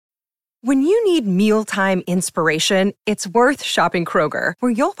When you need mealtime inspiration, it's worth shopping Kroger,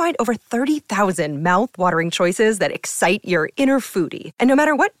 where you'll find over 30,000 mouth-watering choices that excite your inner foodie. And no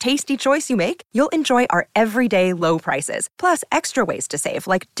matter what tasty choice you make, you'll enjoy our everyday low prices, plus extra ways to save,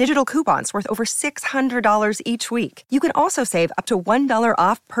 like digital coupons worth over $600 each week. You can also save up to $1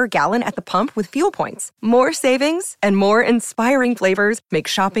 off per gallon at the pump with fuel points. More savings and more inspiring flavors make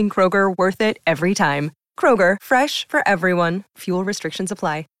shopping Kroger worth it every time. Kroger, fresh for everyone. Fuel restrictions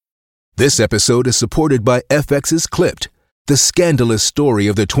apply. This episode is supported by FX's Clipped, the scandalous story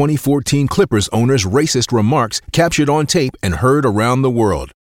of the 2014 Clippers owner's racist remarks captured on tape and heard around the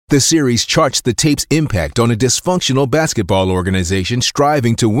world. The series charts the tape's impact on a dysfunctional basketball organization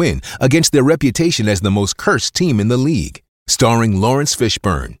striving to win against their reputation as the most cursed team in the league. Starring Lawrence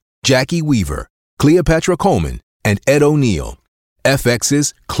Fishburne, Jackie Weaver, Cleopatra Coleman, and Ed O'Neill.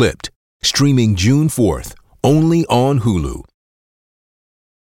 FX's Clipped, streaming June 4th, only on Hulu.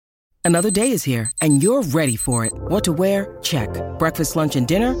 Another day is here, and you're ready for it. What to wear? Check. Breakfast, lunch, and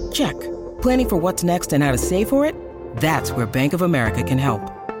dinner? Check. Planning for what's next and how to save for it? That's where Bank of America can help.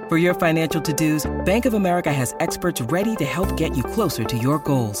 For your financial to-dos, Bank of America has experts ready to help get you closer to your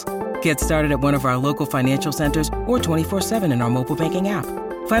goals. Get started at one of our local financial centers or 24/7 in our mobile banking app.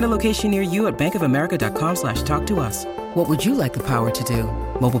 Find a location near you at bankofamerica.com/talktous. What would you like the power to do?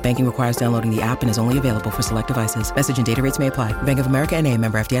 Mobile banking requires downloading the app and is only available for select devices. Message and data rates may apply. Bank of America N.A.,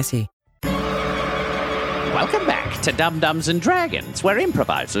 member FDIC. Welcome back to Dum-Dums and Dragons, where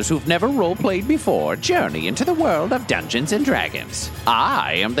improvisers who've never role-played before journey into the world of Dungeons and Dragons.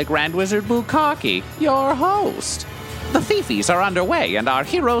 I am the Grand Wizard Bukaki, your host. The Thiefies are underway, and our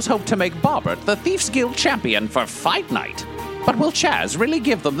heroes hope to make Bobbert the Thieves Guild champion for Fight Night. But will Chaz really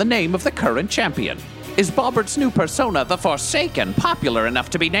give them the name of the current champion? Is Bobbert's new persona, the Forsaken, popular enough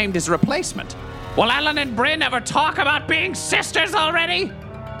to be named his replacement? Will Alan and Bryn ever talk about being sisters already?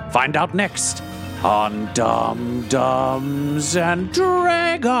 Find out next on Dum-Dums and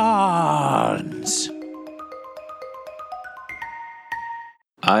Dragons.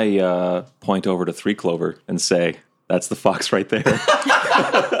 I point over to Three Clover and say, "That's the fox right there."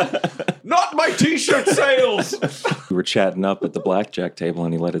 Not my t-shirt sales! We were chatting up at the blackjack table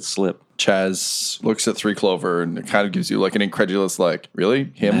and he let it slip. Chaz looks at Three Clover and it kind of gives you like an incredulous, like,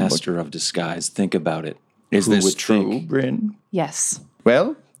 really? Him? Master of disguise. Think about it. Is Who this would true, think? Bryn? Yes.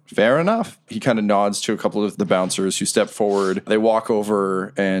 Well, fair enough. He kind of nods to a couple of the bouncers who step forward. They walk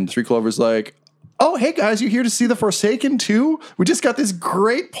over and Three Clover's like, "Oh, hey guys, you here to see the Forsaken too? We just got this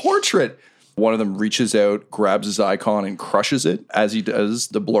great portrait." One of them reaches out, grabs his icon, and crushes it. As he does,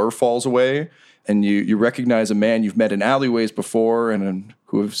 the blur falls away, and you recognize a man you've met in alleyways before and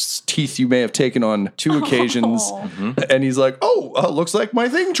whose teeth you may have taken on 2 occasions. And he's like, looks like my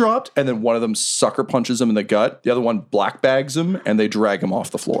thing dropped. And then one of them sucker punches him in the gut. The other one black bags him, and they drag him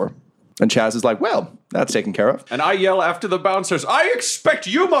off the floor. And Chaz is like, well, that's taken care of. And I yell after the bouncers, "I expect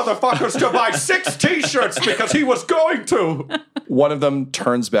you motherfuckers to buy 6 t-shirts because he was going to." One of them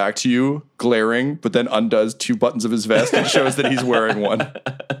turns back to you, glaring, but then undoes 2 buttons of his vest and shows that he's wearing one.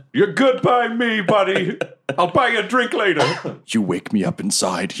 "You're good by me, buddy. I'll buy you a drink later." "You wake me up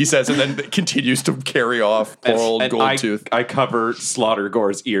inside," he says, and then continues to carry off poor old Goldtooth. I cover Slaughter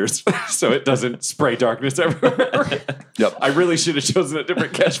Gore's ears so it doesn't spray darkness everywhere. Yep. I really should have chosen a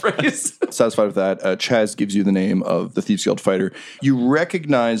different catchphrase. Satisfied with that, Chaz gives you the name of the Thieves Guild fighter. You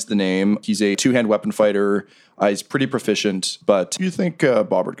recognize the name. He's a 2-hand weapon fighter. He's pretty proficient, but you think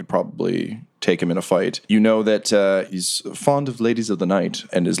Bobbert could probably take him in a fight. You know that he's fond of ladies of the night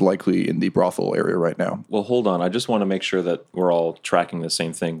and is likely in the brothel area right now. Well, hold on. I just want to make sure that we're all tracking the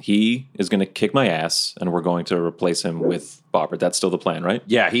same thing. He is going to kick my ass, and we're going to replace him with Bobbert. That's still the plan, right?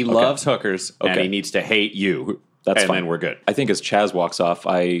 Yeah, he loves hookers, and Okay. he needs to hate you. That's and fine. then we're good. I think as Chaz walks off,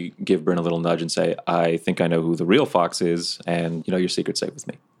 I give Bryn a little nudge and say, "I think I know who the real fox is, and your secret's safe with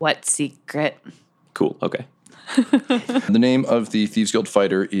me." What secret? Cool. Okay. The name of the Thieves Guild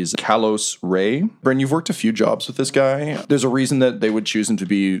fighter is Kalos Ray. Bryn, you've worked a few jobs with this guy. There's a reason that they would choose him to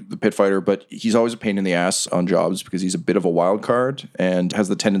be the pit fighter, but he's always a pain in the ass on jobs because he's a bit of a wild card and has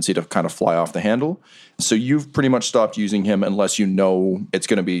the tendency to kind of fly off the handle. So you've pretty much stopped using him unless you know it's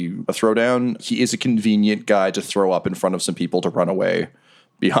going to be a throwdown. He is a convenient guy to throw up in front of some people to run away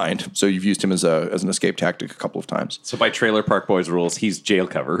behind. So you've used him as an escape tactic a couple of times. So by Trailer Park Boys rules, he's jail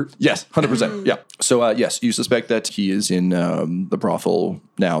cover. Yes, 100%. Yeah. So yes, you suspect that he is in the brothel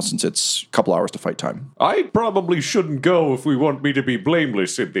now since it's a couple hours to fight time. I probably shouldn't go if we want me to be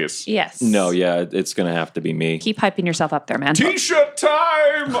blameless in this. Yes. No, yeah, it's going to have to be me. Keep hyping yourself up there, man. T-shirt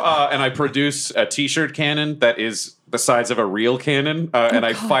time! And I produce a T-shirt cannon that is the size of a real cannon, and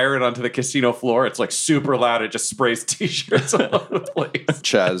I fire it onto the casino floor. It's like super loud. It just sprays T-shirts all over the place.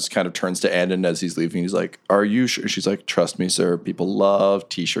 Chaz kind of turns to Andon as he's leaving. He's like, "Are you sure?" She's like, "Trust me, sir. People love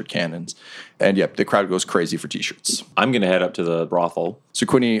T-shirt cannons." And yep, the crowd goes crazy for T-shirts. I'm going to head up to the brothel. So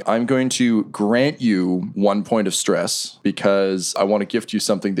Quinny, I'm going to grant you 1 point of stress because I want to gift you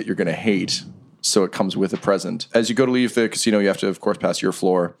something that you're going to hate. So it comes with a present. As you go to leave the casino, you have to, of course, pass your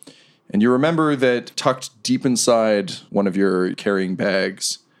floor. And you remember that tucked deep inside one of your carrying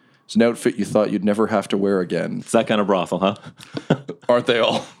bags is an outfit you thought you'd never have to wear again. It's that kind of brothel, huh? Aren't they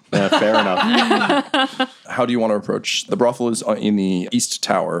all? Yeah, fair enough. How do you want to approach? The brothel is in the East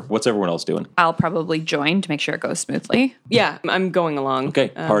Tower. What's everyone else doing? I'll probably join to make sure it goes smoothly. Yeah, I'm going along. Okay,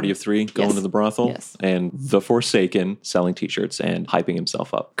 party of 3 going yes. to the brothel. Yes. And the Forsaken selling T-shirts and hyping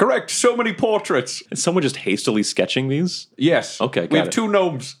himself up. Correct. So many portraits. Is someone just hastily sketching these? Yes. Okay, We got have it. 2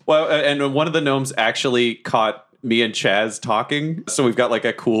 gnomes. Well, and one of the gnomes actually caught me and Chaz talking. So we've got like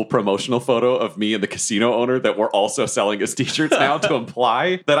a cool promotional photo of me and the casino owner that we're also selling as T-shirts now to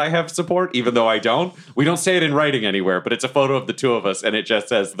imply that I have support, even though I don't. We don't say it in writing anywhere, but it's a photo of the 2 of us, and it just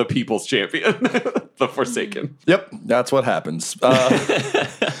says the People's Champion, the Forsaken. Yep, that's what happens.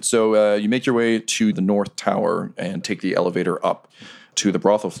 So you make your way to the North Tower and take the elevator up to the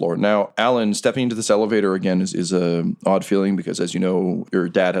brothel floor. Now, Alan, stepping into this elevator again is a odd feeling because, as you know, your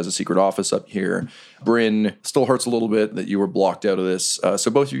dad has a secret office up here. Bryn, still hurts a little bit that you were blocked out of this.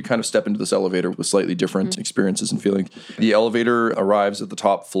 So both of you kind of step into this elevator with slightly different experiences and feelings. The elevator arrives at the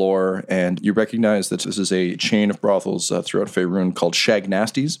top floor, and you recognize that this is a chain of brothels throughout Faerun called Shag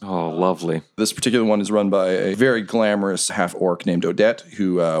Nasties. Oh, lovely. This particular one is run by a very glamorous half-orc named Odette,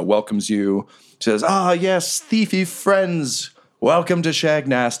 who welcomes you. She says, "Ah, yes, thiefy friends. Welcome to Shag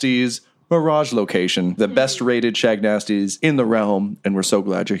Nasties, Mirage location, the best-rated Shag Nasties in the realm, and we're so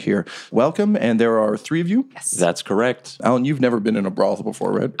glad you're here. Welcome, and there are 3 of you. Yes. That's correct. Alan, you've never been in a brothel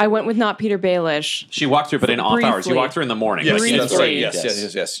before, right? I went with not Peter Baelish. She walked through, but in off hours. You Briefly. walked through in the morning. Yes, Like, that's Briefly.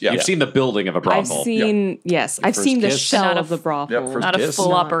 right. Yes. Yeah. You've seen the building of a I've brothel. seen, I've First seen the kiss. shell Not a of the brothel. Yep, first Not a kiss. full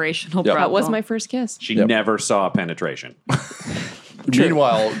Not- operational Yep. brothel. That was my first kiss. She never saw penetration.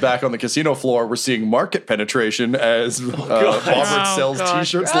 Meanwhile, back on the casino floor, we're seeing market penetration as Bobbert sells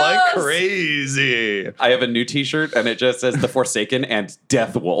T-shirts like crazy. I have a new T-shirt, and it just says "The Forsaken" and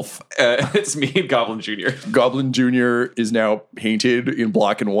 "Death Wolf." It's me and Goblin Jr. Goblin Jr. is now painted in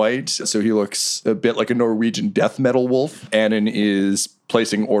black and white, so he looks a bit like a Norwegian death metal wolf. Annan is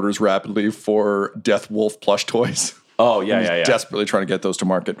placing orders rapidly for Death Wolf plush toys. Oh, yeah. Desperately trying to get those to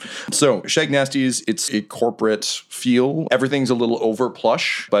market. So, Shag Nasties, it's a corporate feel. Everything's a little over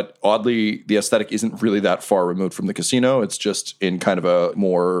plush, but oddly, the aesthetic isn't really that far removed from the casino. It's just in kind of a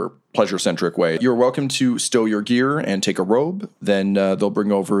more pleasure-centric way. You're welcome to stow your gear and take a robe. Then they'll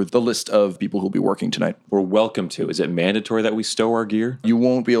bring over the list of people who'll be working tonight. We're welcome to. Is it mandatory that we stow our gear? You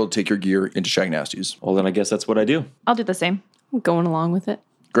won't be able to take your gear into Shag Nasties. Well, then I guess that's what I do. I'll do the same. I'm going along with it.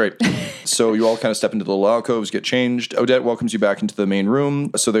 Great. So you all kind of step into the little alcoves, get changed. Odette welcomes you back into the main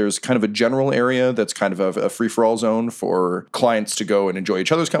room. So there's kind of a general area that's kind of a free-for-all zone for clients to go and enjoy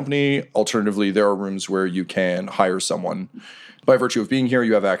each other's company. Alternatively, there are rooms where you can hire someone. By virtue of being here,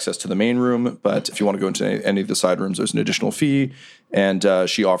 you have access to the main room, but if you want to go into any of the side rooms, there's an additional fee, and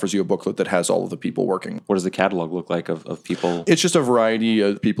she offers you a booklet that has all of the people working. What does the catalog look like of people? It's just a variety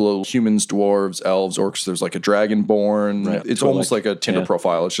of people, humans, dwarves, elves, orcs. There's like a dragonborn. Right. It's So almost like a Tinder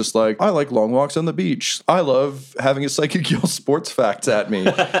profile. It's just like, I like long walks on the beach. I love having a psychic yell sports facts at me.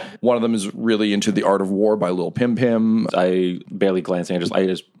 One of them is really into The Art of War by Lil Pim Pim. I barely glance. I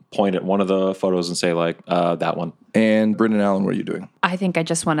just point at one of the photos and say like, that one. And Bryn and Alan, what are you doing? I think I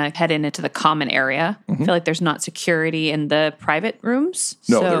just want to head into the common area. I feel like there's not security in the private rooms.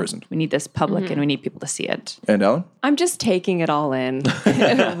 No, so there isn't. We need this public and we need people to see it. And Alan? I'm just taking it all in,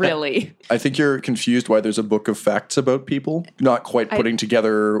 really. I think you're confused why there's a book of facts about people. Not quite putting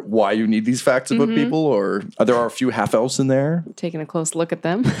together why you need these facts about people, or there are a few half-elves in there. Taking a close look at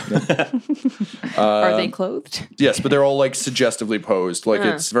them. Are they clothed? Yes, but they're all like suggestively posed. Like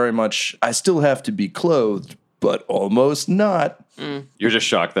it's very much, I still have to be clothed, but almost not. You're just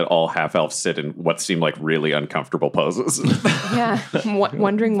shocked that all half-elves sit in what seem like really uncomfortable poses. Yeah. I'm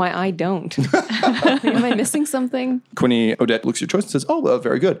wondering why I don't. Am I missing something? Quinny Odette looks at your choice and says, oh,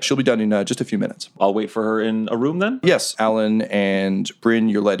 very good. She'll be done in just a few minutes. I'll wait for her in a room then? Yes, Alan and Bryn,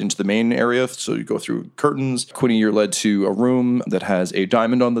 you're led into the main area, so you go through curtains. Quinny, you're led to a room that has a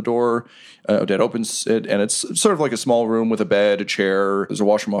diamond on the door. Odette opens it, and it's sort of like a small room with a bed, a chair. There's a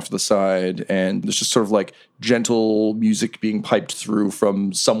washroom off to the side, and there's just sort of like gentle music being piped piped through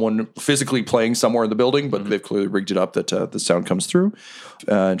from someone physically playing somewhere in the building, but they've clearly rigged it up that the sound comes through.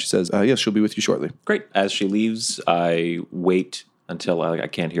 And she says, yes, she'll be with you shortly. Great. As she leaves, I wait until I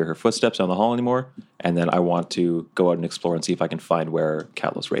can't hear her footsteps down the hall anymore. And then I want to go out and explore and see if I can find where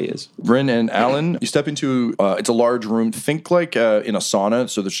Kalos Ray is. Bryn and Alan, you step into, it's a large room. Think like in a sauna.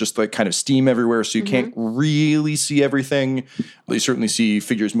 So there's just like kind of steam everywhere. So you can't really see everything. But you certainly see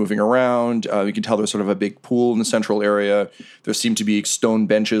figures moving around. You can tell there's sort of a big pool in the central area. There seem to be stone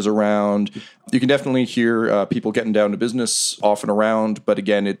benches around. You can definitely hear people getting down to business off and around. But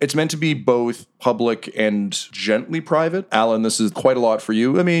again, it's meant to be both public and gently private. Alan, this is quite a lot for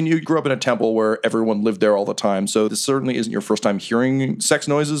you. I mean, you grew up in a temple where everyone lived there all the time. So this certainly isn't your first time hearing sex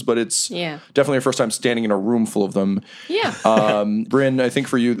noises, but it's definitely your first time standing in a room full of them. Yeah. Bryn, I think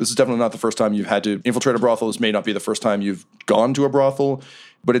for you, this is definitely not the first time you've had to infiltrate a brothel. This may not be the first time you've gone to a brothel,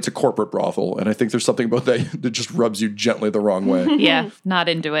 but it's a corporate brothel. And I think there's something about that that just rubs you gently the wrong way. Yeah, not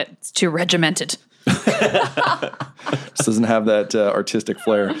into it. It's too regimented. Just doesn't have that artistic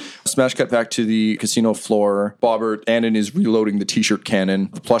flair. Smash cut back to the casino floor. Bobbert, Annan is reloading the t-shirt cannon.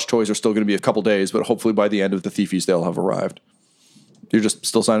 The plush toys are still going to be a couple days, but hopefully by the end of the Thiefies, they'll have arrived. You're just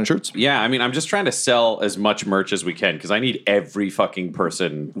still signing shirts? Yeah, I mean, I'm just trying to sell as much merch as we can because I need every fucking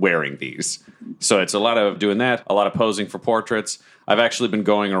person wearing these. So it's a lot of doing that, a lot of posing for portraits. I've actually been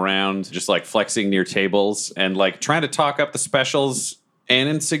going around just like flexing near tables and like trying to talk up the specials.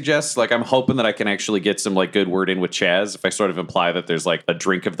 Annan suggests, like, I'm hoping that I can actually get some like good word in with Chaz. If I sort of imply that there's like a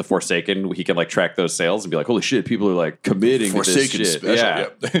drink of the Forsaken, he can like track those sales and be like, holy shit, people are like committing Forsaken to this shit.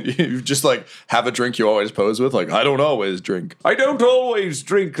 Special, yeah. You just like have a drink you always pose with. Like, I don't always drink. I don't always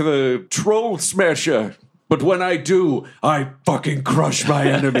drink the Troll Smasher. But when I do, I fucking crush my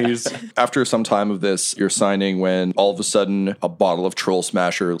enemies. After some time of this, you're signing when all of a sudden a bottle of Troll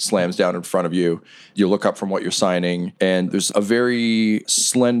Smasher slams down in front of you. You look up from what you're signing, and there's a very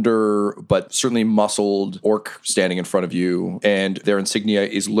slender but certainly muscled orc standing in front of you, and their insignia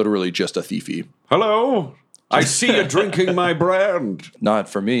is literally just a thiefy. Hello? I see you drinking my brand. Not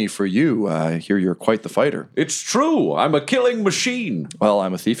for me, for you. I hear you're quite the fighter. It's true. I'm a killing machine. Well,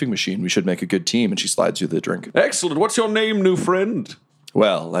 I'm a thieving machine. We should make a good team. And she slides you the drink. Excellent. What's your name, new friend?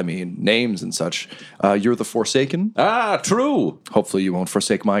 Well, I mean, names and such. You're the Forsaken. Ah, true. Hopefully you won't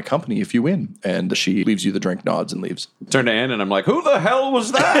forsake my company if you win. And she leaves you the drink, nods, and leaves. Turn to Ann and I'm like, who the hell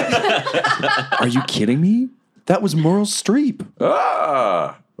was that? Are you kidding me? That was Meryl Streep.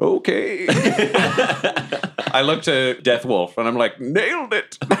 Ah, okay. I look to Deathwolf and I'm like, nailed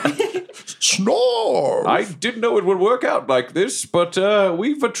it. Snarf. I didn't know it would work out like this, but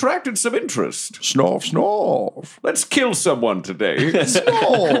we've attracted some interest. Snarf, snarf. Let's kill someone today.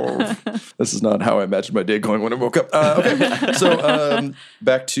 Snarf. This is not how I imagined my day going when I woke up. Okay, so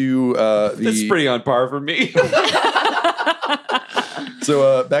back to This is pretty on par for me.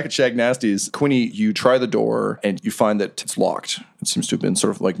 So back at Shag Nasty's, Quinny, you try the door and you find that it's locked. It seems to have been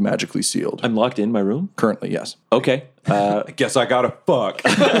sort of like magically sealed. I'm locked in my room? Currently, yes. Okay. I guess I gotta fuck.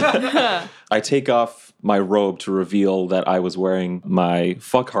 I take off my robe to reveal that I was wearing my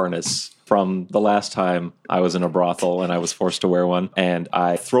fuck harness from the last time I was in a brothel and I was forced to wear one. And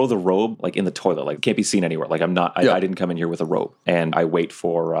I throw the robe like in the toilet, like it can't be seen anywhere. Like I'm not, I didn't come in here with a robe. And I wait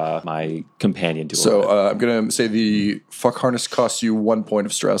for my companion to arrive. So I'm going to say the fuck harness costs you 1 point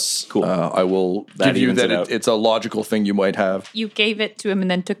of stress. Cool. I will give you that it's a logical thing you might have. You gave it to him and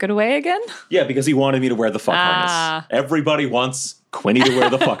then took it away again? Yeah, because he wanted me to wear the fuck harness. Everybody wants Quinny to wear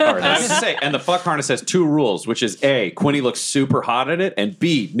the fuck harness. I was to say, and the fuck harness has two rules, which is A, Quinny looks super hot in it, and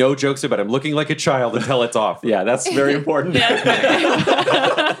B, no jokes about him looking like a child until it's off. Yeah, that's very important.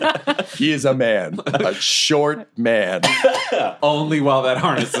 He is a man, a short man. Only while that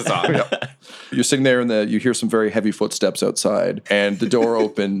harness is on. Yep. You're sitting there and you hear some very heavy footsteps outside, and the door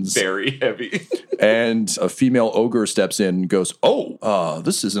opens. Very heavy. And a female ogre steps in and goes,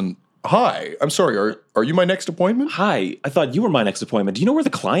 this isn't... Hi, I'm sorry, are you my next appointment? Hi, I thought you were my next appointment. Do you know where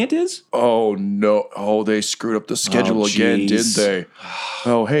the client is? Oh, no. Oh, they screwed up the schedule again, didn't they?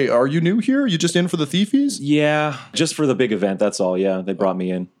 Oh, hey, are you new here? You just in for the Thiefies? Yeah, just for the big event, that's all. Yeah, they brought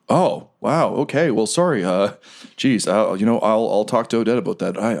me in. Oh, wow. Okay, well, sorry. Geez, I'll talk to Odette about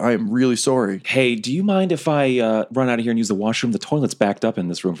that. I am really sorry. Hey, do you mind if I run out of here and use the washroom? The toilet's backed up in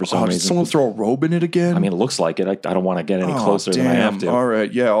this room for some Did reason. someone throw a robe in it again? I mean, it looks like it. I don't want to get any closer than I have to. All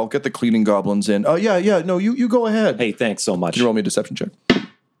right, yeah, I'll get the cleaning goblins in. No, you go ahead. Hey, thanks so much. Can you roll me a deception check?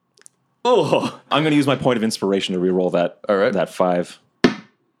 Oh, I'm going to use my point of inspiration to reroll that. All right. That 5.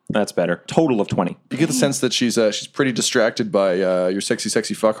 That's better. Total of 20. You get the sense that she's pretty distracted by your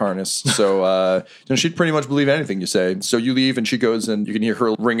sexy fuck harness. So she'd pretty much believe anything you say. So you leave and she goes and you can hear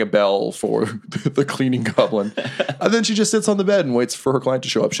her ring a bell for the cleaning goblin. And then she just sits on the bed and waits for her client to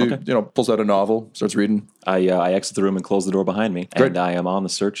show up. She pulls out a novel, starts reading. I exit the room and close the door behind me. Great. And I am on the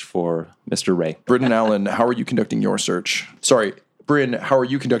search for Mr. Ray. Bryn and Alan, how are you conducting your search? Sorry, Bryn, how are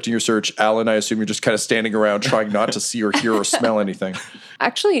you conducting your search? Alan, I assume you're just kind of standing around trying not to see or hear or smell anything.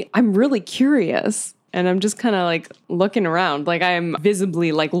 Actually, I'm really curious. And I'm just kind of like looking around. Like I'm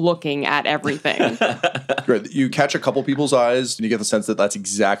visibly like looking at everything. Great. You catch a couple people's eyes and you get the sense that that's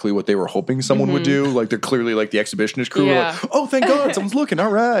exactly what they were hoping someone would do. Like they're clearly like the exhibitionist crew. Yeah. Like, oh, thank God, someone's looking.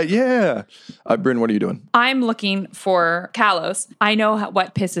 All right, yeah. Bryn, what are you doing? I'm looking for Kalos. I know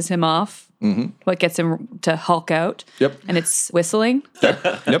what pisses him off. What gets him to Hulk out. Yep. And it's whistling.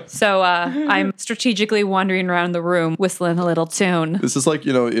 Yep. So I'm strategically wandering around the room, whistling a little tune. This is like,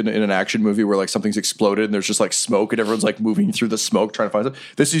 in an action movie where like something's exploded and there's just like smoke and everyone's like moving through the smoke trying to find something.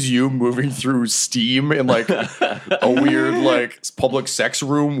 This is you moving through steam in like a weird like public sex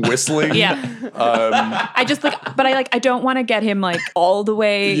room whistling. Yeah. I just I don't want to get him like all the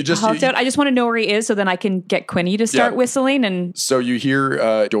way hulked out. I just want to know where he is so then I can get Quinny to start whistling. And so you hear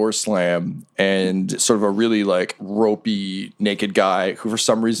a door slam and sort of a really like ropey naked guy who for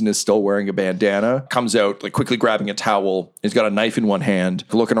some reason is still wearing a bandana comes out like quickly grabbing a towel. He's got a knife in one hand,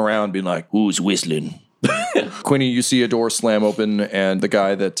 looking around being like, who's whistling? Quinny, you see a door slam open and the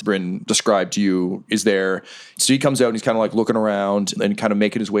guy that Bryn described to you is there. So he comes out and he's kind of like looking around and kind of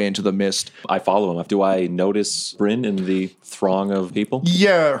making his way into the mist. I follow him. Do I notice Bryn in the throng of people?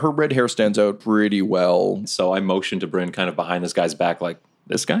 Yeah, her red hair stands out pretty well. So I motion to Bryn kind of behind this guy's back like,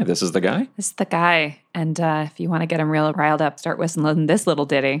 this is the guy? this is the guy. And if you want to get him real riled up, start whistling this little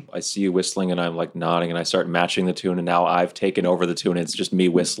ditty. I see you whistling and I'm like nodding and I start matching the tune and now I've taken over the tune and it's just me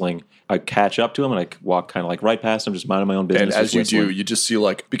whistling. I catch up to him and I walk kind of like right past him, just minding my own business. And as you do, you just see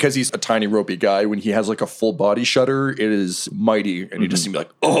like, because he's a tiny ropey guy, when he has like a full body shudder, it is mighty. And you just see me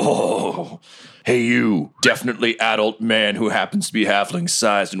like, oh, hey you, definitely adult man who happens to be halfling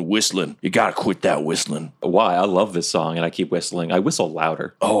sized and whistling. You gotta quit that whistling. Why? I love this song and I keep whistling. I whistle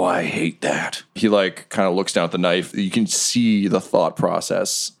louder. Oh, I hate that. He like kind of looks down at the knife. You can see the thought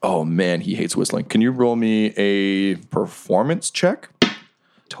process. Oh man, he hates whistling. Can you roll me a performance check?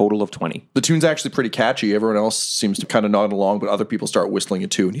 Total of 20. The tune's actually pretty catchy. Everyone else seems to kind of nod along, but other people start whistling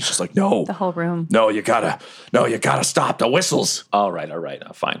it too. And he's just like, no. The whole room. No, you gotta stop the whistles. All right,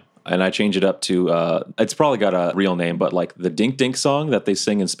 fine. And I change it up to, it's probably got a real name, but like the Dink Dink song that they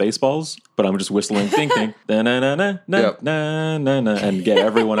sing in Spaceballs, but I'm just whistling Dink Dink, na-na-na-na-na-na-na, and get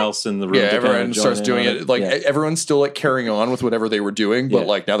everyone else in the room. Yeah, to everyone kind of starts join doing in on it. Like everyone's still like carrying on with whatever they were doing, but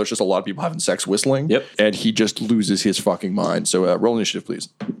like now there's just a lot of people having sex whistling. Yep. And he just loses his fucking mind. So roll initiative, please.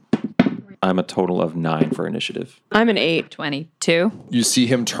 I'm a total of 9 for initiative. I'm an 8. 22. You see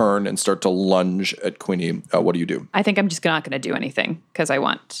him turn and start to lunge at Quinny. What do you do? I think I'm just not going to do anything because I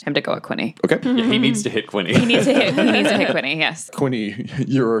want him to go at Quinny. Okay. Yeah, he needs to hit Quinny. He needs to hit Quinny, yes. Quinny,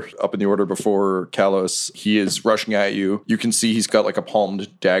 you're up in the order before Kalos. He is rushing at you. You can see he's got like a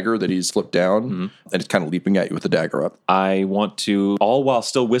palmed dagger that he's flipped down and it's kind of leaping at you with the dagger up. I want to, all while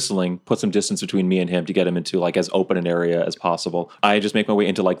still whistling, put some distance between me and him to get him into like as open an area as possible. I just make my way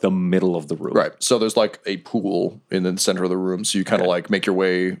into like the middle of the room. Right. So there's like a pool in the center of the room. So you kind of like make your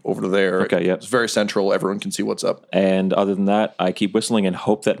way over to there. Okay, yeah. It's very central. Everyone can see what's up. And other than that, I keep whistling and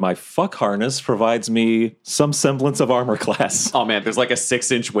hope that my fuck harness provides me some semblance of armor class. Oh man, there's like a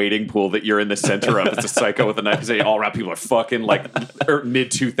 6-inch wading pool that you're in the center of. It's a psycho with a knife. Saying all around people are fucking like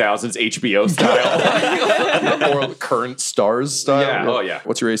mid 2000s HBO style Or current Stars style. Yeah. Oh yeah.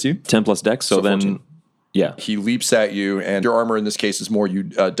 What's your AC? 10 plus dex, so then 14. Yeah. He leaps at you, and your armor in this case is more you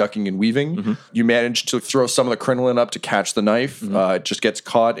ducking and weaving. You manage to throw some of the crinoline up to catch the knife. It just gets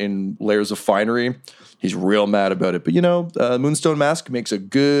caught in layers of finery. He's real mad about it. But, Moonstone Mask makes a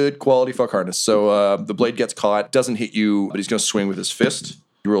good quality fuck harness. So the blade gets caught, doesn't hit you, but he's going to swing with his fist.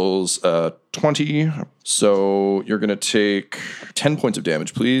 He rolls 20. So you're going to take 10 points of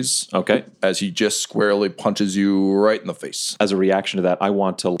damage, please. Okay. As he just squarely punches you right in the face. As a reaction to that, I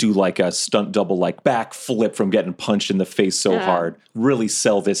want to do like a stunt double, like back flip from getting punched in the face so hard. Really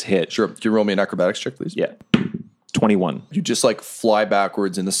sell this hit. Sure. Can you roll me an acrobatics check, please? Yeah. 21. You just like fly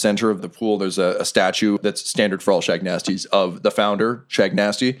backwards in the center of the pool. There's a statue that's standard for all Shag Nasties of the founder, Shag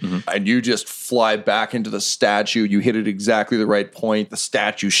Nasty. And you just fly back into the statue. You hit it exactly the right point. The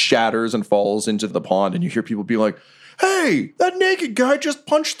statue shatters and falls into the pond. And you hear people be like, hey, that naked guy just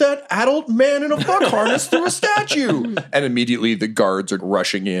punched that adult man in a fuck harness through a statue. And immediately the guards are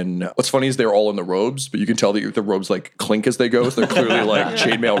rushing in. What's funny is they're all in the robes, but you can tell that the robes like clink as they go. So they're clearly like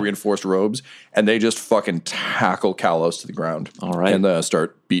chainmail reinforced robes. And they just fucking tackle Kalos to the ground. All right. And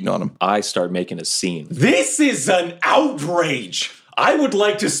start beating on him. I start making a scene. This is an outrage. I would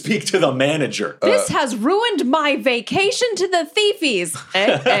like to speak to the manager. This has ruined my vacation to the Thiefies.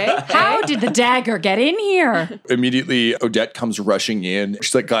 How did the dagger get in here? Immediately, Odette comes rushing in.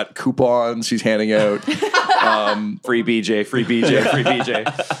 She's like got coupons she's handing out. Free BJ, free BJ, free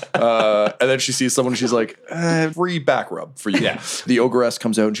BJ. And then she sees someone and she's like, free back rub for you. Yeah. The ogress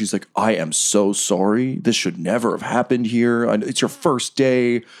comes out and she's like, I am so sorry. This should never have happened here. It's your first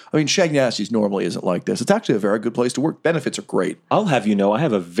day. I mean, Shag Nasty's normally isn't like this. It's actually a very good place to work. Benefits are great. I'll have you know I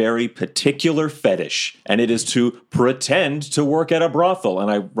have a very particular fetish, and it is to pretend to work at a brothel. And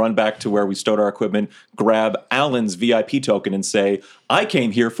I run back to where we stowed our equipment, grab Alan's VIP token, and say, I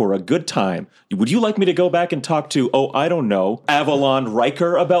came here for a good time. Would you like me to go back and talk to, I don't know, Avalon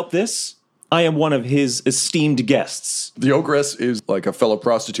Riker about this? I am one of his esteemed guests. The ogress is like a fellow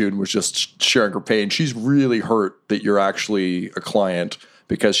prostitute and was just sharing her pain. She's really hurt that you're actually a client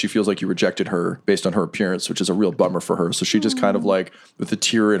because she feels like you rejected her based on her appearance, which is a real bummer for her. So she just kind of like, with a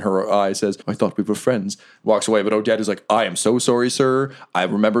tear in her eye, says, I thought we were friends, walks away. But Odette is like, I am so sorry, sir. I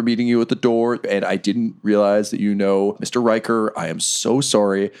remember meeting you at the door, and I didn't realize that you know Mr. Riker. I am so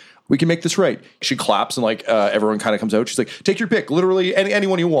sorry. We can make this right. She claps and like everyone kind of comes out. She's like, take your pick, literally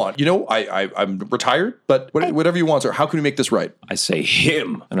anyone you want. You know, I'm retired, but whatever you want, sir. How can we make this right? I say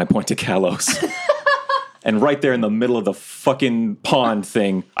him, and I point to Kalos. And right there in the middle of the fucking pond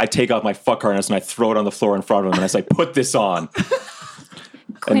thing, I take off my fuck harness and I throw it on the floor in front of him and I say, put this on.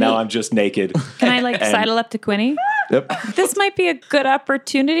 And now I'm just naked. Can I sidle up to Quinny? Yep. This might be a good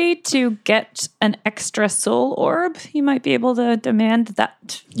opportunity to get an extra soul orb. You might be able to demand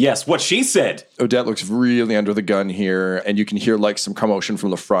that. Yes, what she said. Odette looks really under the gun here, and you can hear like some commotion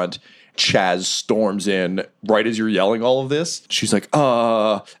from the front. Chaz storms in right as you're yelling all of this. She's like,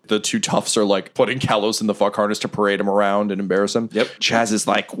 the two toughs are like putting Kalos in the fuck harness to parade him around and embarrass him. Yep. Chaz is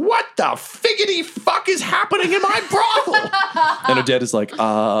like, what the figgity fuck is happening in my brothel? And Odette is like,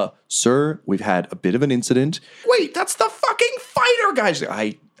 sir, we've had a bit of an incident. Wait, that's the fucking fighter guy. She's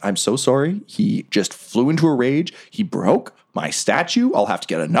like, I'm so sorry. He just flew into a rage. He broke my statue. I'll have to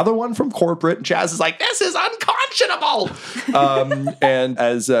get another one from corporate. And Chaz is like, this is unconscionable. And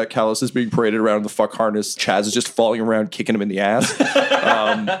as Kalos is being paraded around in the fuck harness, Chaz is just falling around, kicking him in the ass.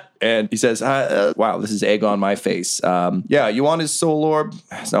 And he says, wow, this is egg on my face. Yeah, you want his soul orb?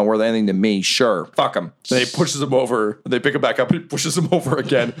 It's not worth anything to me. Sure. Fuck him. Then he pushes him over. They pick him back up and he pushes him over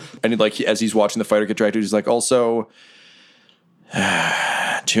again. And as he's watching the fighter get dragged, he's like, also,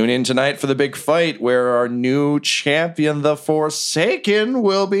 tune in tonight for the big fight where our new champion, the Forsaken,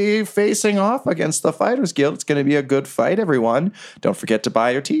 will be facing off against the Fighters Guild. It's going to be a good fight, everyone. Don't forget to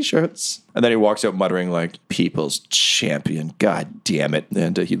buy your t-shirts. And then he walks out muttering like, people's champion, god damn it.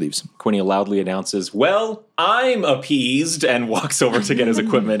 And he leaves. Quinny loudly announces, well, I'm appeased, and walks over to get his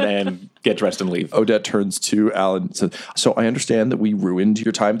equipment and get dressed and leave. Odette turns to Alan and says, so I understand that we ruined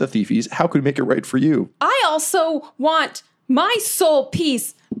your time at the Thiefies. How could we make it right for you? I also want my soul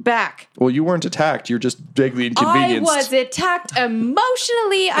piece back. Well, you weren't attacked. You're just vaguely inconvenienced. I was attacked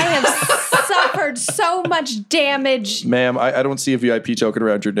emotionally. I have suffered so much damage. Ma'am, I don't see a VIP token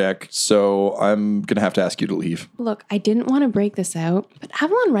around your neck, so I'm going to have to ask you to leave. Look, I didn't want to break this out, but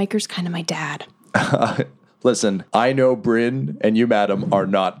Avalon Riker's kind of my dad. Listen, I know Bryn, and you, madam, are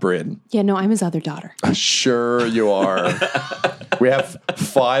not Bryn. Yeah, no, I'm his other daughter. Sure you are. We have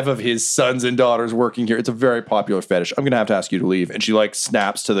 5 of his sons and daughters working here. It's a very popular fetish. I'm going to have to ask you to leave. And she like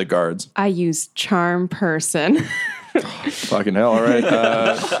snaps to the guards. I use charm person. Fucking hell, all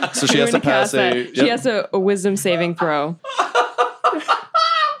right. So she has to pass She has a wisdom saving throw.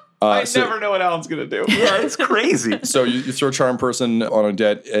 I never know what Alan's going to do. Yeah, it's crazy. So you throw Charm Person on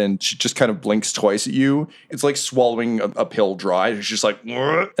Odette, and she just kind of blinks twice at you. It's like swallowing a pill dry. She's just like,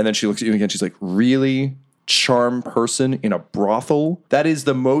 "Grr." And then she looks at you again. She's like, really? Charm Person in a brothel? That is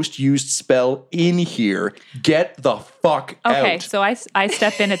the most used spell in here. Get the fuck out. Okay, so I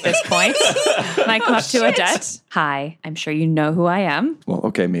step in at this point, and I come up to Odette. Hi, I'm sure you know who I am. Well,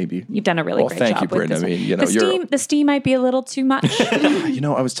 okay, maybe. You've done a really great thank job you, Bryn. with this. I mean, you know, the steam might be a little too much.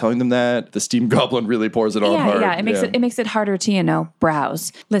 I was telling them that the steam goblin really pours it on hard. Yeah, it makes it harder to,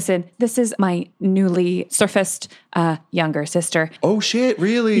 browse. Listen, this is my newly surfaced younger sister. Oh shit,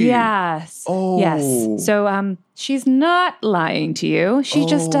 really? Yes. Oh. Yes. So She's not lying to you. She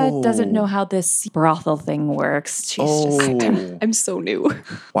just doesn't know how this brothel thing works. She's just... I'm so new.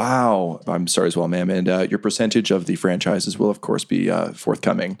 Wow. I'm sorry as well, ma'am. And your percentage of the franchises will, of course, be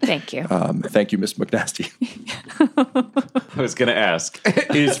forthcoming. Thank you. Thank you, Miss McNasty. I was going to ask,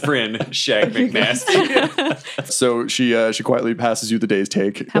 is Bryn Shag McNasty? So she quietly passes you the day's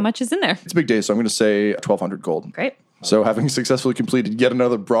take. How much is in there? It's a big day, so I'm going to say 1,200 gold. Great. So having successfully completed yet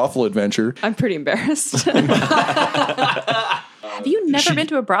another brothel adventure. I'm pretty embarrassed. Have you never been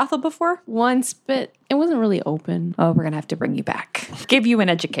to a brothel before? Once, but it wasn't really open. Oh, we're going to have to bring you back. Give you an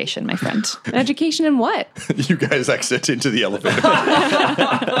education, my friend. An education in what? You guys exit into the elevator.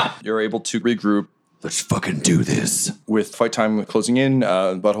 You're able to regroup. Let's fucking do this. With fight time closing in,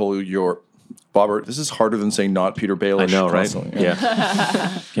 Butthole, your... Bobbert, this is harder than saying not Peter Baelish. I know, right? Constantly. Yeah.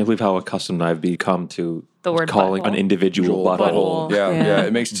 Can't believe how accustomed I've become to the word calling butthole. an individual butthole. Yeah.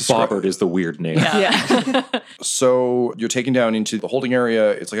 It makes Bobbert is the weird name. Yeah. So you're taken down into the holding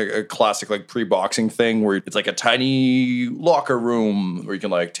area. It's like a classic like pre-boxing thing where it's like a tiny locker room where you can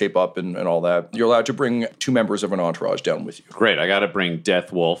like tape up and all that. You're allowed to bring 2 members of an entourage down with you. Great. I got to bring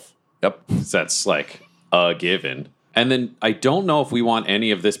Death Wolf. Yep. That's like a given. And then I don't know if we want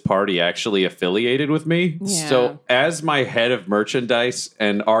any of this party actually affiliated with me. Yeah. So as my head of merchandise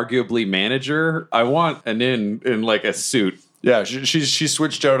and arguably manager, I want an in like a suit. Yeah, she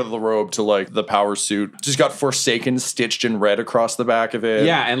switched out of the robe to like the power suit. She's got Forsaken stitched in red across the back of it.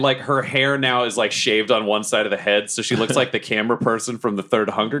 Yeah, and like her hair now is like shaved on one side of the head, so she looks like the camera person from the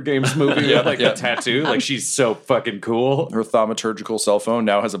third Hunger Games movie with like the tattoo. Like she's so fucking cool. Her thaumaturgical cell phone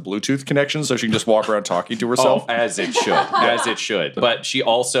now has a Bluetooth connection, so she can just walk around talking to herself. Oh, as it should. As it should. But she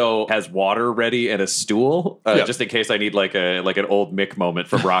also has water ready and a stool, just in case I need like an old Mick moment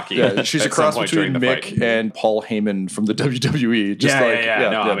from Rocky. Yeah, she's a cross between Mick and Paul Heyman from the WWE.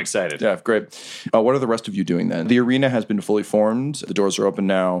 I'm excited. Yeah, great. What are the rest of you doing then? The arena has been fully formed. The doors are open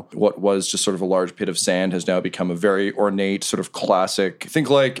now. What was just sort of a large pit of sand has now become a very ornate, sort of classic, think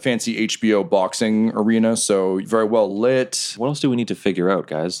like fancy HBO boxing arena. So very well lit. What else do we need to figure out,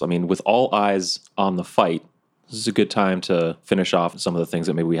 guys? I mean, with all eyes on the fight, this is a good time to finish off some of the things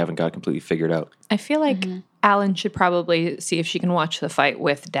that maybe we haven't got completely figured out. I feel like Alan should probably see if she can watch the fight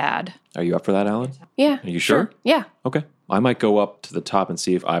with Dad. Are you up for that, Alan? Yeah. Are you sure? Yeah. Okay. I might go up to the top and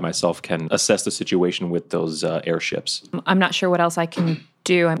see if I myself can assess the situation with those airships. I'm not sure what else I can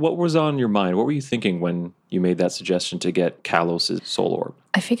do. What was on your mind? What were you thinking when you made that suggestion to get Kalos' soul orb?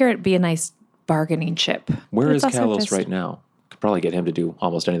 I figure it'd be a nice bargaining chip. Where is Kalos right now? Could probably get him to do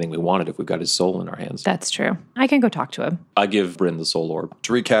almost anything we wanted if we got his soul in our hands. That's true. I can go talk to him. I give Bryn the soul orb.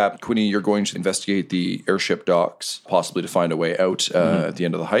 To recap, Quinny, you're going to investigate the airship docks, possibly to find a way out at the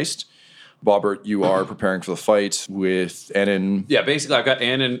end of the heist. Bobbert, you are preparing for the fight with Annan. Yeah, basically, I've got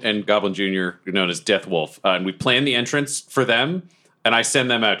Annan and Goblin Jr., known as Death Wolf, and we plan the entrance for them, and I send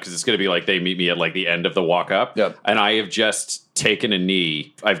them out because it's going to be like they meet me at like the end of the walk up. Yep. And I have just taken a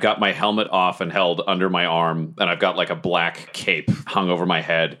knee. I've got my helmet off and held under my arm, and I've got like a black cape hung over my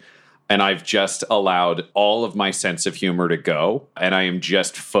head. And I've just allowed all of my sense of humor to go, and I am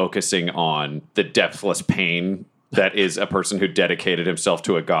just focusing on the depthless pain that is a person who dedicated himself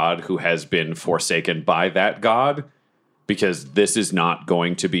to a god who has been forsaken by that god, because this is not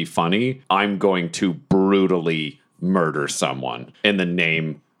going to be funny. I'm going to brutally murder someone in the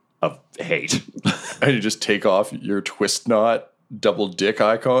name of hate. And you just take off your twist knot double dick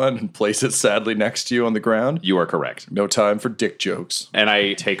icon and place it sadly next to you on the ground. You are correct. No time for dick jokes. And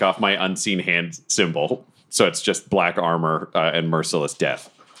I take off my unseen hand symbol. So it's just black armor and merciless death.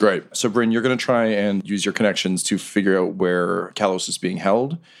 Great. So, Bryn, you're going to try and use your connections to figure out where Kalos is being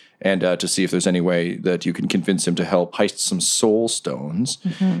held and to see if there's any way that you can convince him to help heist some soul stones.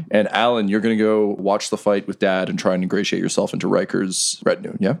 And Alan, you're going to go watch the fight with Dad and try and ingratiate yourself into Riker's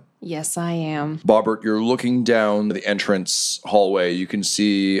retinue, yeah? Yes, I am. Bobbert, you're looking down the entrance hallway. You can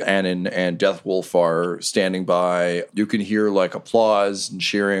see Annan and Death Wolf are standing by. You can hear like applause and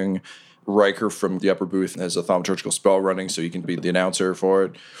cheering. Riker from the upper booth has a thaumaturgical spell running, so you can be the announcer for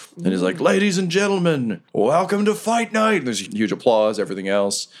it. And he's like, ladies and gentlemen, welcome to Fight Night. And there's huge applause, everything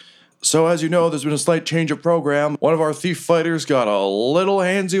else. So as you know, there's been a slight change of program. One of our thief fighters got a little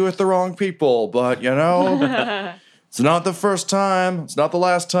handsy with the wrong people, but you know, it's not the first time. It's not the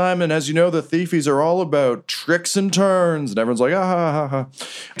last time. And as you know, the thiefies are all about tricks and turns. And everyone's like, ah, ha, ha, ha.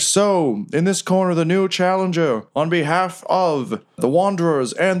 So, in this corner, the new challenger, on behalf of the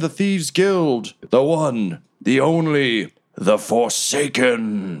Wanderers and the Thieves Guild, the one, the only, the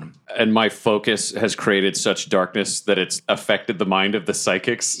Forsaken. And my focus has created such darkness that it's affected the mind of the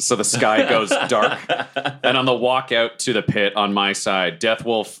psychics. So the sky goes dark. And on the walk out to the pit on my side,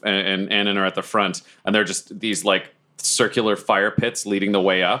 Deathwolf and Annan are at the front. And they're just these like circular fire pits leading the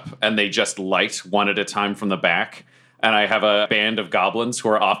way up. And they just light one at a time from the back. And I have a band of goblins who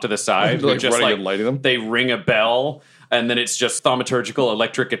are off to the side. Like just running and lighting them? They ring a bell. And then it's just thaumaturgical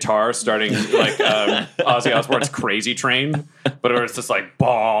electric guitar starting like Ozzy Osbourne's Crazy Train. But it's just like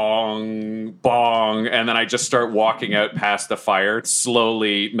bong, bong. And then I just start walking out past the fire,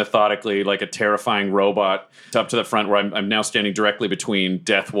 slowly, methodically, like a terrifying robot, up to the front where I'm now standing directly between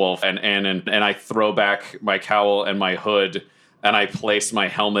Deathwolf and Annan. And I throw back my cowl and my hood. And I place my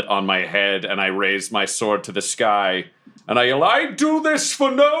helmet on my head. And I raise my sword to the sky. And I yell, I do this for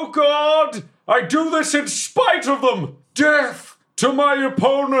no god! I do this in spite of them! Death to my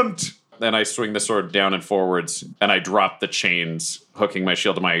opponent! Then I swing the sword down and forwards, and I drop the chains, hooking my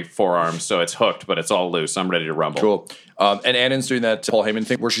shield to my forearm, so it's hooked, but it's all loose. I'm ready to rumble. Cool. And Annan's doing that Paul Heyman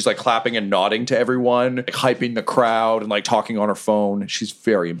thing where she's like clapping and nodding to everyone, like, hyping the crowd and like talking on her phone. She's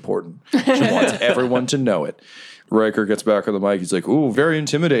very important. She wants everyone to know it. Riker gets back on the mic. He's like, ooh, very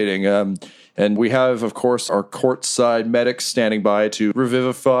intimidating. And we have, of course, our courtside medics standing by to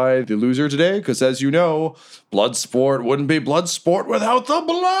revivify the loser today. Because as you know, blood sport wouldn't be blood sport without the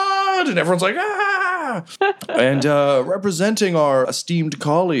blood. And everyone's like, ah. And representing our esteemed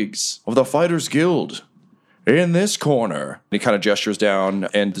colleagues of the Fighters Guild in this corner. He kind of gestures down,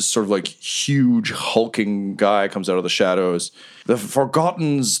 and this sort of like huge hulking guy comes out of the shadows. The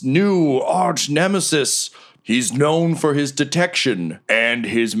Forgotten's new arch nemesis. He's known for his detection and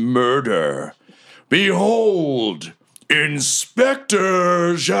his murder. Behold,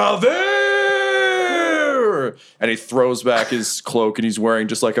 Inspector Javert! And he throws back his cloak, and he's wearing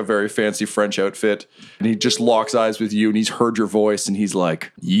just like a very fancy French outfit. And he just locks eyes with you, and he's heard your voice, and he's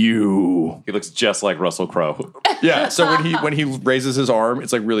like, you. He looks just like Russell Crowe. Yeah, so when he raises his arm,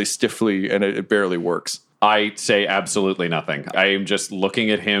 it's like really stiffly, and it barely works. I say absolutely nothing. I am just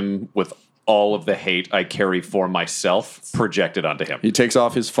looking at him with all of the hate I carry for myself projected onto him. He takes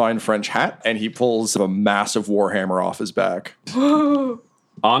off his fine French hat and he pulls a massive warhammer off his back.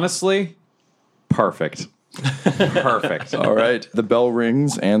 Honestly, perfect. Perfect. All right. The bell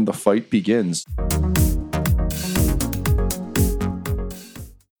rings and the fight begins.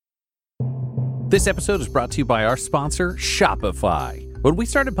 This episode is brought to you by our sponsor, Shopify. When we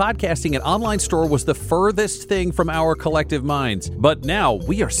started podcasting, an online store was the furthest thing from our collective minds. But now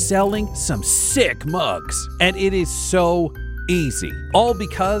we are selling some sick mugs. And it is so easy. All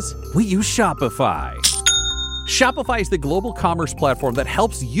because we use Shopify. Shopify is the global commerce platform that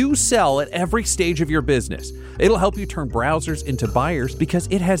helps you sell at every stage of your business. It'll help you turn browsers into buyers because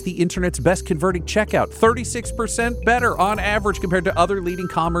it has the internet's best converting checkout, 36% better on average compared to other leading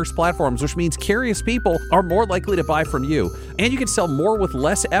commerce platforms, which means curious people are more likely to buy from you. And you can sell more with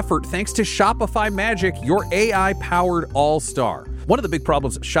less effort thanks to Shopify Magic, your AI-powered all-star. One of the big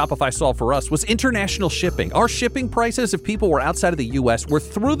problems Shopify solved for us was international shipping. Our shipping prices, if people were outside of the US, were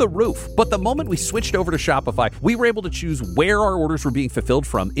through the roof. But the moment we switched over to Shopify, we were able to choose where our orders were being fulfilled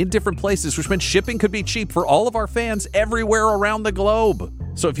from in different places, which meant shipping could be cheap for all of our fans everywhere around the globe.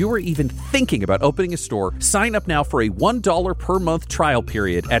 So if you were even thinking about opening a store, sign up now for a $1 per month trial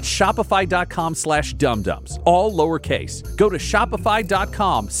period at shopify.com/dumdums, all lowercase. Go to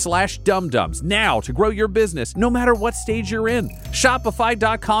shopify.com/dumdums now to grow your business no matter what stage you're in.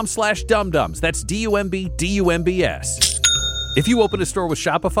 Shopify.com/dumdums. That's DUMBDUMBS. If you open a store with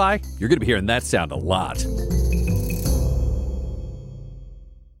Shopify, you're going to be hearing that sound a lot.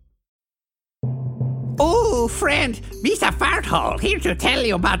 Oh, friend, Mr. Farthole here to tell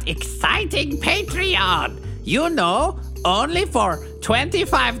you about exciting Patreon. You know, only for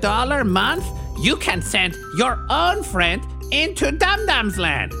 $25 a month, you can send your own friend into Dum-Dum's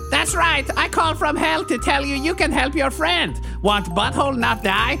land. That's right, I call from hell to tell you you can help your friend. Want Butthole not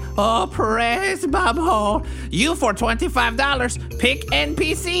die? Oh, praise Bubhole. You for $25, pick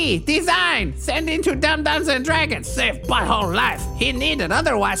NPC, design, send into Dum-Dums and Dragons, save Butthole life. He need it,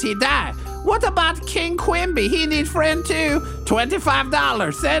 otherwise he die. What about King Quimby? He need friend too.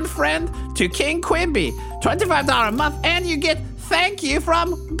 $25. Send friend to King Quimby. $25 a month, and you get thank you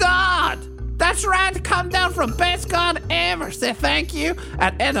from God. That's right, come down from best God ever. Say thank you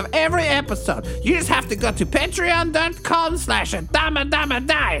at the end of every episode. You just have to go to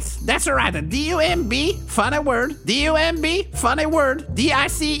patreon.com/adamadice. That's right, a D-U-M-B, funny word, D-U-M-B, funny word,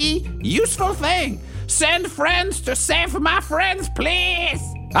 D-I-C-E, useful thing. Send friends to save my friends, please.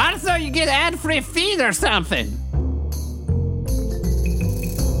 Also, you get ad-free feed or something.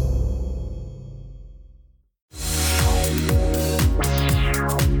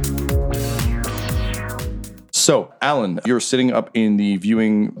 So, Alan, you're sitting up in the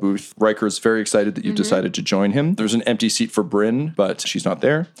viewing booth. Riker's very excited that you've decided to join him. There's an empty seat for Bryn, but she's not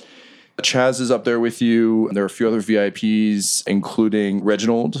there. Chaz is up there with you. There are a few other VIPs, including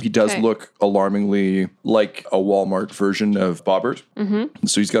Reginald. He does look alarmingly like a Walmart version of Bobbert.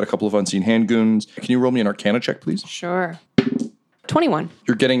 So he's got a couple of unseen hand goons. Can you roll me an Arcana check, please? Sure. 21.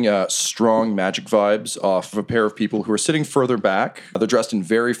 You're getting strong magic vibes off of a pair of people who are sitting further back. They're dressed in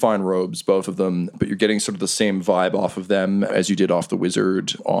very fine robes, both of them, but you're getting sort of the same vibe off of them as you did off the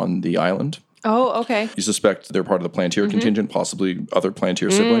wizard on the island. Oh, okay. You suspect they're part of the Plantier contingent, possibly other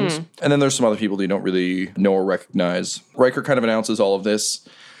Plantier siblings. And then there's some other people that you don't really know or recognize. Riker kind of announces all of this.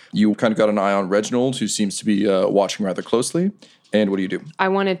 You kind of got an eye on Reginald, who seems to be watching rather closely. And what do you do? I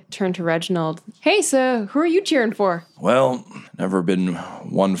want to turn to Reginald. Hey, so who are you cheering for? Well, never been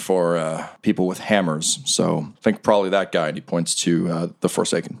one for people with hammers, so I think probably that guy. And he points to the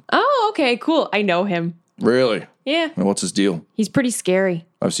Forsaken. Oh, okay, cool. I know him. Really? Yeah. And what's his deal? He's pretty scary.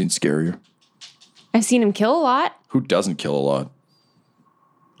 I've seen scarier. I've seen him kill a lot. Who doesn't kill a lot?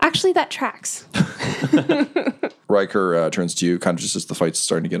 Actually, that tracks. Riker turns to you kind of just as the fight's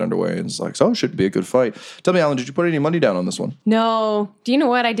starting to get underway and is like, oh, should be a good fight. Tell me, Alan, did you put any money down on this one? No. Do you know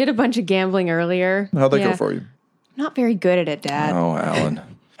what? I did a bunch of gambling earlier. How'd that go for you? I'm not very good at it, Dad. Oh, Alan.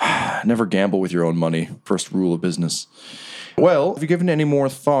 Never gamble with your own money. First rule of business. Well, have you given any more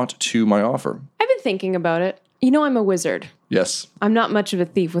thought to my offer? I've been thinking about it. You know I'm a wizard. Yes. I'm not much of a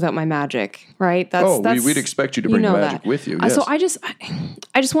thief without my magic, right? We'd expect you to bring the magic with you. Yes. So I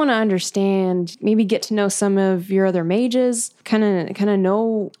just want to understand, maybe get to know some of your other mages, kind of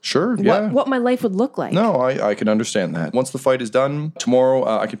know what my life would look like. No, I can understand that. Once the fight is done,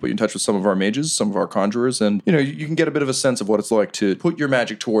 tomorrow I can put you in touch with some of our mages, some of our conjurers, and you can get a bit of a sense of what it's like to put your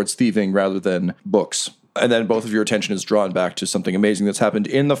magic towards thieving rather than books. And then both of your attention is drawn back to something amazing that's happened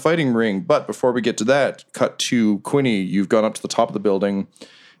in the fighting ring. But before we get to that, cut to Quinny. You've gone up to the top of the building.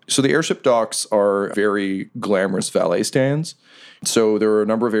 So the airship docks are very glamorous valet stands. So there are a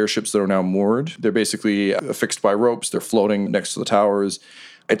number of airships that are now moored. They're basically affixed by ropes. They're floating next to the towers.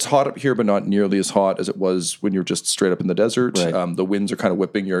 It's hot up here, but not nearly as hot as it was when you're just straight up in the desert. Right. The winds are kind of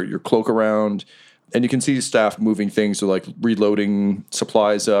whipping your cloak around. And you can see staff moving things, so like reloading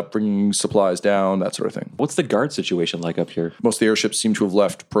supplies up, bringing supplies down, that sort of thing. What's the guard situation like up here? Most of the airships seem to have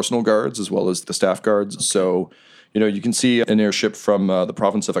left personal guards as well as the staff guards. So, you can see an airship from the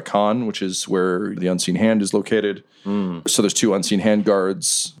province of Akan, which is where the Unseen Hand is located. So there's 2 Unseen Hand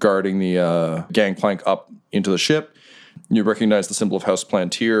guards guarding the gangplank up into the ship. You recognize the symbol of House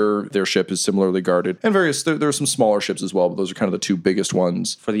Plantier. Their ship is similarly guarded. And there are some smaller ships as well, but those are kind of the 2 biggest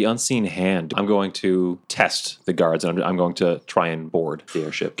ones. For the Unseen Hand, I'm going to test the guards, and I'm going to try and board the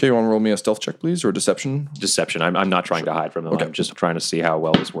airship. Okay, you want to roll me a stealth check, please, or deception? Deception. I'm not trying to hide from them. Okay. I'm just trying to see how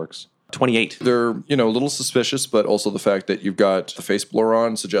well this works. 28. They're, a little suspicious, but also the fact that you've got the face blur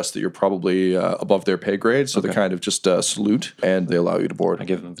on suggests that you're probably above their pay grade, so they kind of just salute, and they allow you to board. I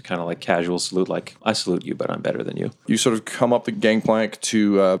give them the kind of like casual salute, like, I salute you, but I'm better than you. You sort of come up the gangplank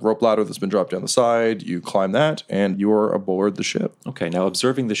to a rope ladder that's been dropped down the side, you climb that, and you're aboard the ship. Okay, now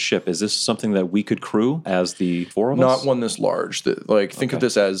observing the ship, is this something that we could crew as the 4 of us? Not one this large. Think of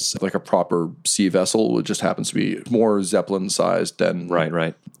this as like a proper sea vessel. It just happens to be more Zeppelin-sized than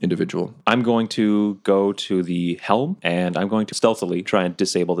right. individual. I'm going to go to the helm, and I'm going to stealthily try and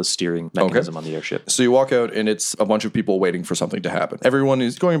disable the steering mechanism on the airship. So you walk out, and it's a bunch of people waiting for something to happen. Everyone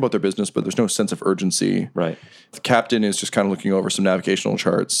is going about their business, but there's no sense of urgency. Right. The captain is just kind of looking over some navigational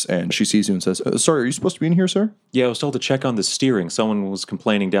charts, and she sees you and says, sorry, are you supposed to be in here, sir? Yeah, I was told to check on the steering. Someone was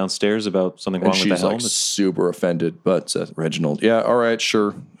complaining downstairs about something wrong with the helm. And she's super offended, but says, Reginald, yeah, all right,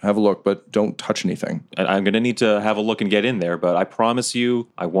 sure, have a look, but don't touch anything. I'm going to need to have a look and get in there, but I promise you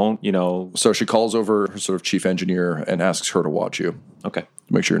I won't, So she calls over her sort of chief engineer and asks her to watch you. Okay.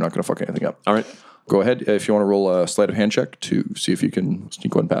 Make sure you're not going to fuck anything up. All right. Go ahead if you want to roll a sleight of hand check to see if you can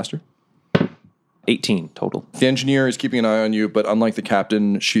sneak one past her. 18 total. The engineer is keeping an eye on you, but unlike the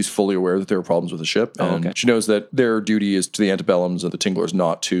captain, she's fully aware that there are problems with the ship. And she knows that their duty is to the antebellums and the Tinglers,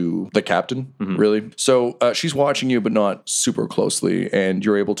 not to the captain, really. So she's watching you, but not super closely, and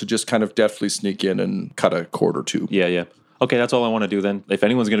you're able to just kind of deftly sneak in and cut a cord or two. Yeah. Okay, that's all I want to do then. If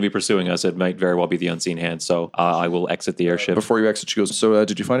anyone's going to be pursuing us, it might very well be the Unseen Hand, so I will exit the airship. Before you exit, she goes, so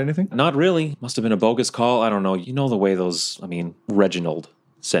did you find anything? Not really. Must have been a bogus call. I don't know. You know the way Reginald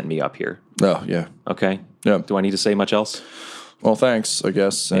sent me up here. Oh, yeah. Okay. Yeah. Do I need to say much else? Well, thanks, I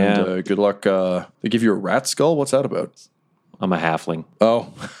guess. And good luck. They give you a rat skull? What's that about? I'm a halfling.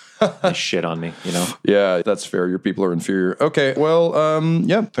 Oh, They shit on me, you know? Yeah, that's fair. Your people are inferior. Okay, well,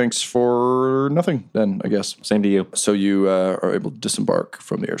 yeah, thanks for nothing then, I guess. Same to you. So you are able to disembark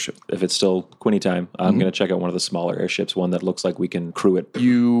from the airship. If it's still Quinny time, I'm going to check out one of the smaller airships, one that looks like we can crew it.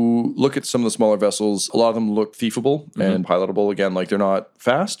 You look at some of the smaller vessels. A lot of them look thiefable and pilotable. Again, like they're not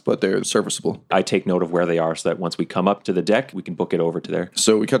fast, but they're serviceable. I take note of where they are so that once we come up to the deck, we can book it over to there.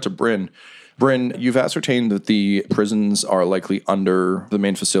 So we cut to Bryn. Bryn, you've ascertained that the prisons are likely under the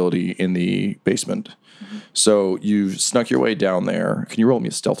main facility in the basement. So you've snuck your way down there. Can you roll me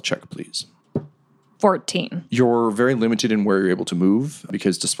a stealth check, please? 14. You're very limited in where you're able to move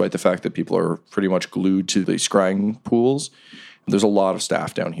because despite the fact that people are pretty much glued to the scrying pools, there's a lot of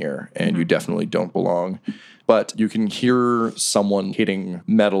staff down here and you definitely don't belong. But you can hear someone hitting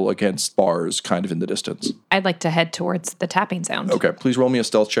metal against bars kind of in the distance. I'd like to head towards the tapping sound. Okay, please roll me a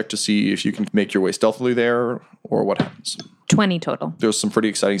stealth check to see if you can make your way stealthily there or what happens. 20 total. There's some pretty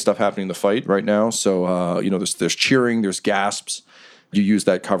exciting stuff happening in the fight right now. So, there's cheering, there's gasps. You use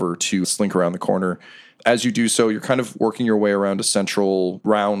that cover to slink around the corner. As you do so, you're kind of working your way around a central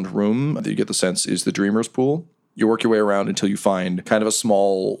round room that you get the sense is the Dreamer's Pool. You work your way around until you find kind of a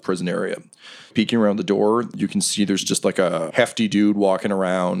small prison area. Peeking around the door, you can see there's just like a hefty dude walking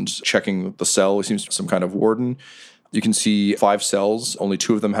around checking the cell. He seems some kind of warden. You can see 5 cells. Only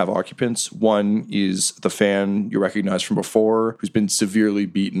 2 of them have occupants. One is the fan you recognize from before, who's been severely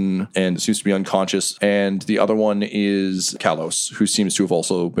beaten and seems to be unconscious. And the other one is Kalos, who seems to have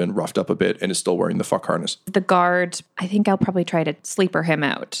also been roughed up a bit and is still wearing the fuck harness. The guard, I think I'll probably try to sleeper him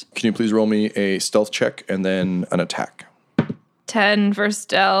out. Can you please roll me a stealth check and then an attack? 10 for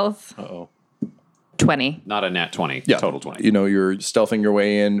stealth. Uh-oh. 20. Not a nat 20. Yeah. Total 20. You're stealthing your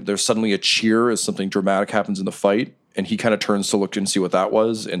way in. There's suddenly a cheer as something dramatic happens in the fight. And he kind of turns to look and see what that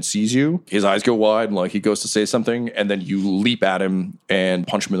was and sees you. His eyes go wide and he goes to say something. And then you leap at him and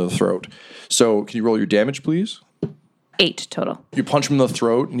punch him in the throat. So can you roll your damage, please? 8 total. You punch him in the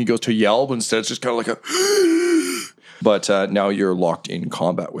throat and he goes to yell, but instead it's just kind of like a... But now you're locked in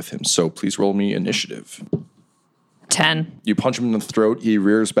combat with him. So please roll me initiative. 10. You punch him in the throat. He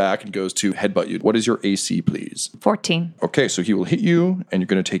rears back and goes to headbutt you. What is your AC, please? 14. Okay, so he will hit you, and you're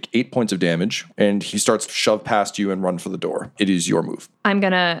going to take 8 points of damage, and he starts to shove past you and run for the door. It is your move. I'm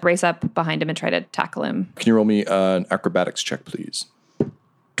going to race up behind him and try to tackle him. Can you roll me an acrobatics check, please?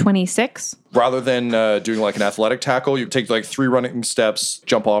 26. Rather than doing like an athletic tackle, you take like 3 running steps,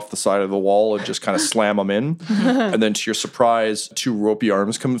 jump off the side of the wall, and just kind of slam them in. And then to your surprise, 2 ropey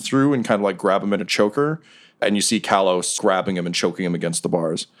arms come through and kind of like grab him in a choker. And you see Kalos grabbing him and choking him against the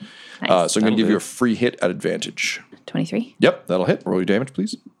bars. Nice. So I'm going to give you a free hit at advantage. 23. Yep, that'll hit. Roll your damage,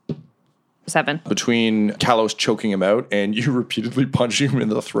 please. 7. Between Kalos choking him out and you repeatedly punching him in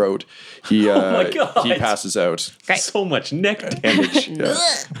the throat, he passes out. Great. So much neck damage. Yeah.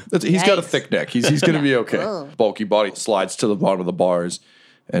 He's got a thick neck. He's going to be okay. Bulky body slides to the bottom of the bars.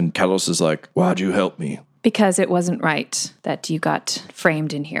 And Kalos is like, why'd you help me? Because it wasn't right that you got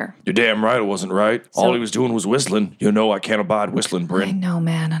framed in here. You're damn right it wasn't right. All he was doing was whistling. You know I can't abide whistling, Bryn. I know,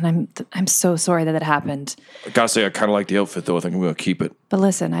 man, and I'm so sorry that happened. I gotta say, I kind of like the outfit, though. I think I'm gonna keep it. But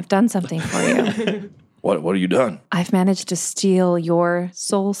listen, I've done something for you. What have you done? I've managed to steal your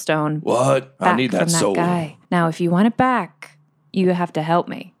soul stone. What? I need that soul. Guy. Now, if you want it back, you have to help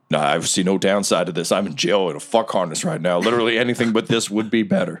me. No, I see no downside to this. I'm in jail in a fuck harness right now. Literally anything but this would be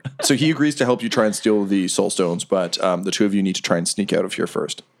better. So he agrees to help you try and steal the soul stones, but the 2 of you need to try and sneak out of here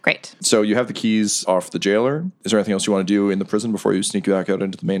first. Great. So you have the keys off the jailer. Is there anything else you want to do in the prison before you sneak back out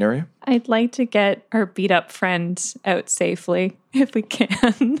into the main area? I'd like to get our beat up friend out safely, if we can.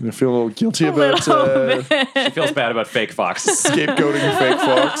 I feel a little guilty about She feels bad about Fake Fox. Scapegoating Fake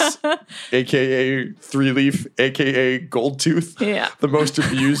Fox, a.k.a. 3-Leaf, a.k.a. Goldtooth. Yeah. The most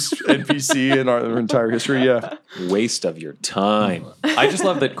abused NPC in our entire history, yeah. Waste of your time. I just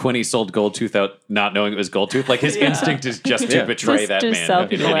love that Quinny sold Goldtooth out not knowing it was Goldtooth. Like his instinct is just to betray that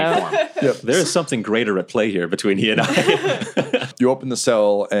man in any form. Yep. There is something greater at play here between he and I. You open the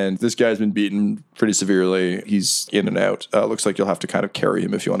cell, and this guy's been beaten pretty severely. He's in and out. Looks like you'll have to kind of carry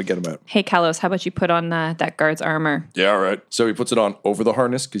him if you want to get him out. Hey, Kalos, how about you put on that guard's armor? Yeah, all right. So he puts it on over the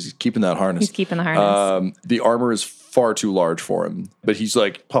harness because he's keeping that harness. He's keeping the harness. The armor is far too large for him, but he's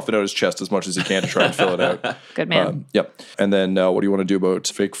like puffing out his chest as much as he can to try and fill it out. Good man. Yep. And then what do you want to do about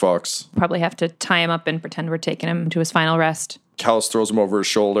Fake Fox? Probably have to tie him up and pretend we're taking him to his final rest. Kalos throws him over his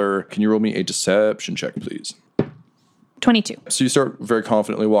shoulder. Can you roll me a deception check, please? 22. So you start very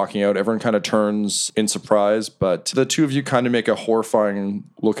confidently walking out. Everyone kind of turns in surprise, but the two of you kind of make a horrifying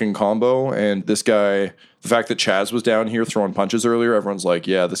looking combo. And this guy, the fact that Chaz was down here throwing punches earlier, everyone's like,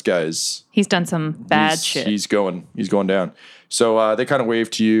 yeah, this guy's... He's done some bad shit. He's going down. So they kind of wave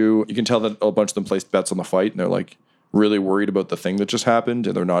to you. You can tell that a bunch of them placed bets on the fight, and they're like really worried about the thing that just happened,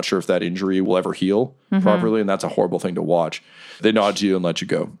 and they're not sure if that injury will ever heal properly, and that's a horrible thing to watch. They nod to you and let you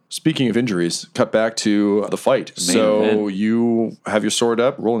go. Speaking of injuries, cut back to the fight. You have your sword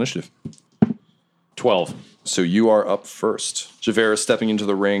up. Roll initiative. 12. So you are up first. Javert is stepping into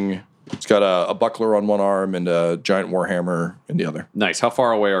the ring. He's got a buckler on one arm and a giant warhammer in the other. Nice. How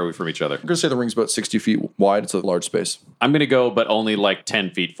far away are we from each other? I'm going to say the ring's about 60 feet wide. It's a large space. I'm going to go, but only like 10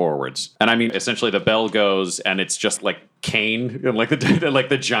 feet forwards. And I mean, essentially the bell goes and it's just like Kane and like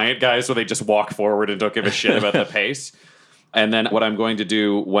the giant guys where they just walk forward and don't give a shit about the pace. And then what I'm going to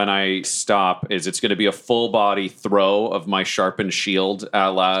do when I stop is it's going to be a full body throw of my sharpened shield a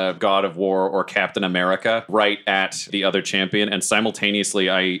la God of War or Captain America right at the other champion. And simultaneously,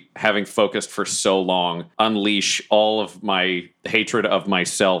 I, having focused for so long, unleash all of my hatred of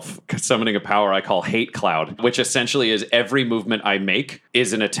myself, summoning a power I call Hate Cloud, which essentially is every movement I make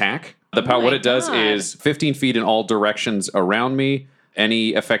is an attack. The power, what it does is 15 feet in all directions around me.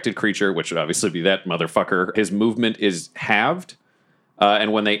 Any affected creature, which would obviously be that motherfucker, his movement is halved.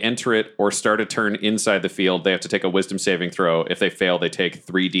 And when they enter it or start a turn inside the field, they have to take a wisdom saving throw. If they fail, they take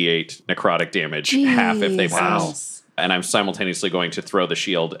 3d8 necrotic damage, half if they pass. And I'm simultaneously going to throw the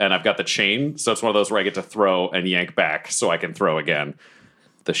shield. And I've got the chain, so it's one of those where I get to throw and yank back so I can throw again.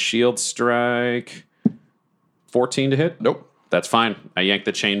 The shield strike, 14 to hit? Nope. That's fine. I yank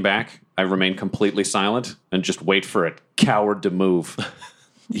the chain back. I remain completely silent and just wait for a coward to move.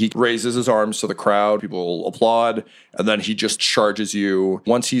 He raises his arms to the crowd. People applaud. And then he just charges you.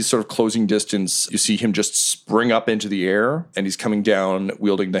 Once he's sort of closing distance, you see him just spring up into the air. And he's coming down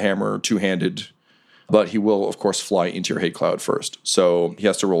wielding the hammer two-handed. But he will, of course, fly into your hate cloud first. So he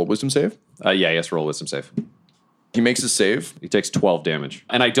has to roll a wisdom save. Yeah, he has to roll a wisdom save. He makes a save. He takes 12 damage.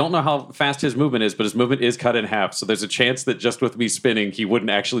 And I don't know how fast his movement is, but his movement is cut in half. So there's a chance that just with me spinning, he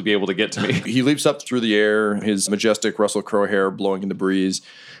wouldn't actually be able to get to me. He leaps up through the air, his majestic Russell Crowe hair blowing in the breeze.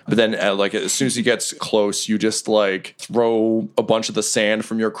 But then, as soon as he gets close, you just, throw a bunch of the sand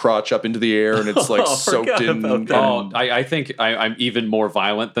from your crotch up into the air, and it's, soaked in. I think I'm even more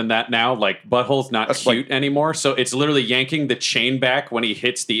violent than that now. Butthole's not cute anymore. So it's literally yanking the chain back when he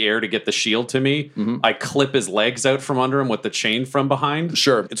hits the air to get the shield to me. Mm-hmm. I clip his legs out from under him with the chain from behind.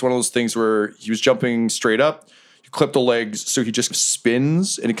 Sure. It's one of those things where he was jumping straight up. Clip the legs, so he just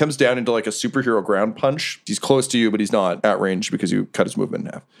spins, and it comes down into a superhero ground punch. He's close to you, but he's not at range because you cut his movement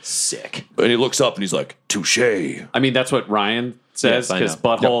in half. Sick. And he looks up, and he's like, touche. I mean, that's what Ryan says, because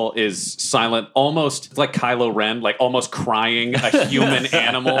Butthole is silent, almost like Kylo Ren, almost crying, a human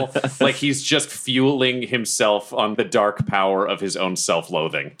animal. He's just fueling himself on the dark power of his own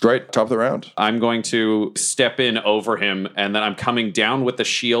self-loathing. Right, top of the round. I'm going to step in over him, and then I'm coming down with the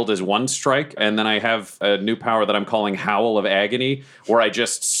shield as one strike, and then I have a new power that I'm calling Howl of Agony, where I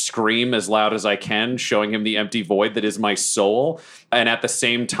just scream as loud as I can, showing him the empty void that is my soul, and at the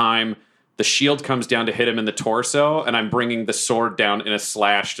same time, the shield comes down to hit him in the torso, and I'm bringing the sword down in a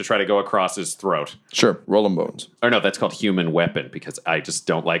slash to try to go across his throat. Sure, roll 'em bones. Or no, that's called human weapon, because I just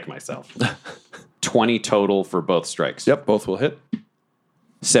don't like myself. 20 total for both strikes. Yep, both will hit.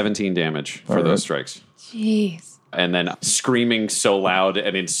 17 damage for those strikes. Jeez. And then screaming so loud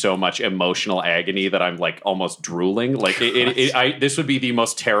and in so much emotional agony that I'm almost drooling. This would be the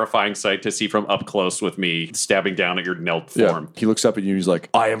most terrifying sight to see from up close with me stabbing down at your knelt form. Yeah. He looks up at you and he's like,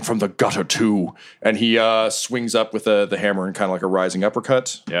 I am from the gutter too. And he swings up with the hammer and kind of like a rising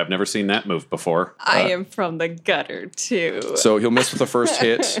uppercut. Yeah, I've never seen that move before. I am from the gutter too. So he'll miss with the first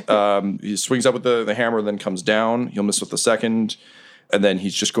hit. He swings up with the hammer, then comes down. He'll miss with the second. And then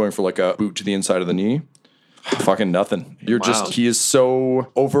he's just going for a boot to the inside of the knee. Fucking nothing. He is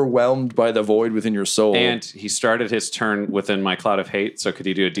so overwhelmed by the void within your soul. And he started his turn within my cloud of hate, so could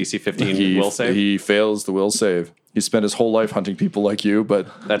he do a DC 15 will save? He fails the will save. He spent his whole life hunting people like you, but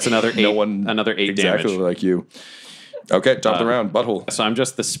that's another 8 exactly damage. Like you. Okay, top of the round, Butthole. So I'm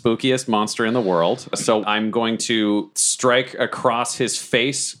just the spookiest monster in the world. So I'm going to strike across his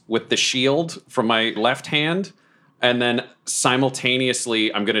face with the shield from my left hand, and then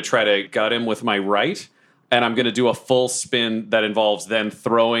simultaneously I'm going to try to gut him with my right. And I'm going to do a full spin that involves then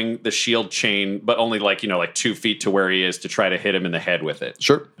throwing the shield chain, but only 2 feet to where he is to try to hit him in the head with it.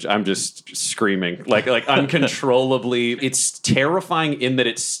 Sure. I'm just screaming like uncontrollably. It's terrifying in that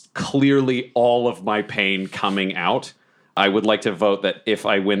it's clearly all of my pain coming out. I would like to vote that if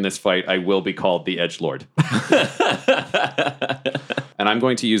I win this fight, I will be called the Edgelord. And I'm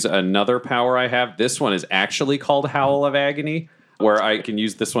going to use another power I have. This one is actually called Howl of Agony, where I can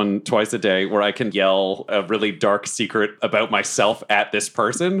use this one twice a day, where I can yell a really dark secret about myself at this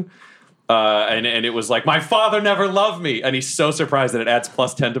person. And it was like, my father never loved me. And he's so surprised that it adds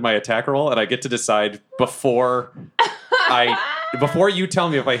 +10 to my attack roll. And I get to decide before you tell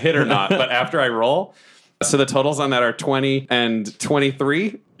me if I hit or not, but after I roll. So the totals on that are 20 and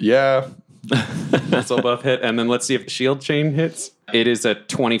 23. Yeah. So both hit. And then let's see if the shield chain hits. It is a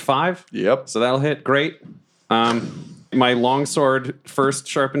 25. Yep. So that'll hit. Great. My longsword first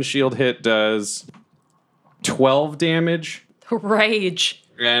sharpened shield hit does 12 damage. Rage.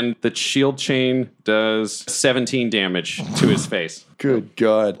 And the shield chain does 17 damage to his face. Good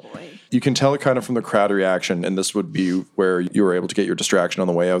God. You can tell it kind of from the crowd reaction, and this would be where you were able to get your distraction on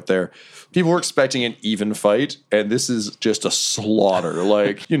the way out there. People were expecting an even fight, and this is just a slaughter.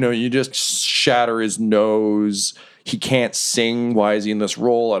 Like, you just shatter his nose. He can't sing. Why is he in this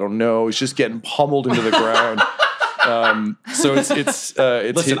role? I don't know. He's just getting pummeled into the ground. So it's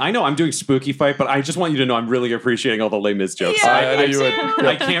listen, I know I'm doing spooky fight, but I just want you to know I'm really appreciating all the Les Mis jokes. Yeah, I know you would.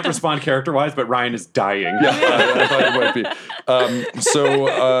 I can't respond character-wise, but Ryan is dying. Yeah, I thought it might be.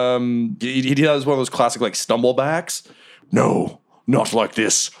 He does one of those classic like stumblebacks. No, not like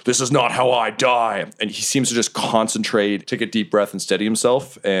this. This is not how I die. And he seems to just concentrate, take a deep breath, and steady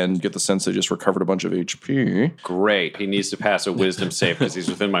himself, and get the sense that he just recovered a bunch of HP. Great. He needs to pass a wisdom save because he's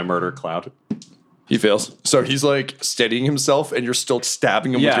within my murder cloud. He fails. So he's like steadying himself, and you're still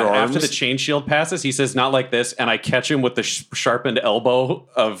stabbing him with your arms. After the chain shield passes, he says, not like this, and I catch him with the sharpened elbow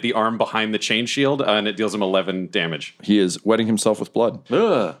of the arm behind the chain shield, and it deals him 11 damage. He is wetting himself with blood.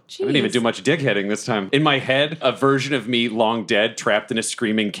 Ugh. I didn't even do much dig-heading this time. In my head, a version of me long dead, trapped in a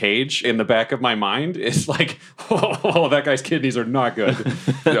screaming cage in the back of my mind is like, oh, that guy's kidneys are not good.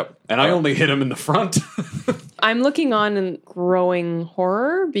 Yep. And I only hit him in the front. I'm looking on in growing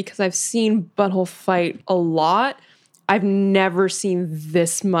horror because I've seen Butthole fight a lot. I've never seen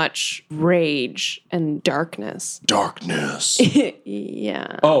this much rage and darkness. Darkness.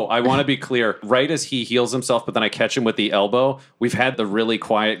 Yeah. Oh, I want to be clear. Right as he heals himself, but then I catch him with the elbow, we've had the really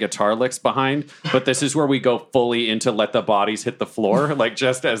quiet guitar licks behind, but this is where we go fully into let the bodies hit the floor, like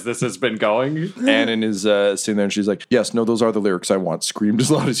just as this has been going. Annan is sitting there and she's like, yes, no, those are the lyrics I want. Screamed as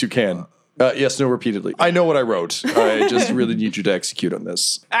loud as you can. Yes, no, repeatedly. I know what I wrote. I just really need you to execute on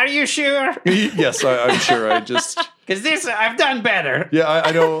this. Are you sure? Yes, I'm sure. Because this, I've done better. Yeah,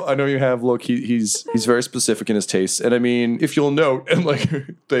 I know you have. Look, he's very specific in his tastes. And I mean, if you'll note, and like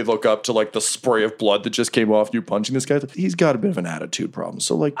they look up to like the spray of blood that just came off you punching this guy, he's got a bit of an attitude problem.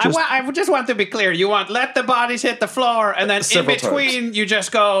 So like, I just want to be clear. You want let the bodies hit the floor, and then in between times. You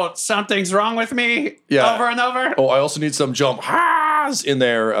just go, something's wrong with me, over and over. Oh, I also need some jump ha's in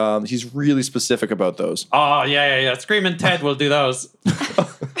there. He's really specific about those. Oh, yeah. Screaming Ted will do those.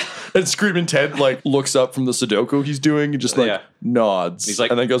 And Screaming Ted like looks up from the Sudoku he's doing and just like nods. He's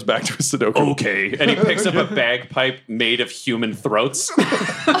like, and then goes back to his Sudoku. Okay. And he picks up a bagpipe made of human throats.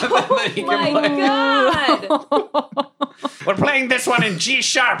 Oh my God. We're playing this one in G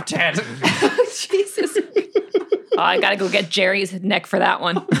sharp, Ted. Jesus. Oh, I gotta go get Jerry's neck for that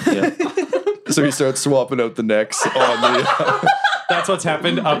one. Yeah. So he starts swapping out the necks on the... That's what's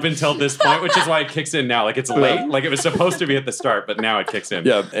happened up until this point, which is why it kicks in now. Like, it's late. Like, it was supposed to be at the start, but now it kicks in.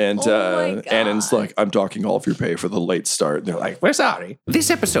 Yeah, and Annan's like, I'm docking all of your pay for the late start. And they're like, we're sorry. This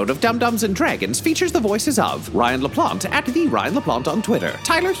episode of Dum-Dums and Dragons features the voices of Ryan LaPlante at the Ryan LaPlante on Twitter,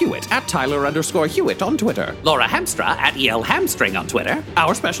 Tyler Hewitt at Tyler_Hewitt on Twitter, Laura Hamstra at EL Hamstring on Twitter,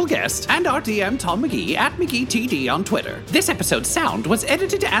 our special guest, and our DM Tom McGee at McGeeTD on Twitter. This episode's sound was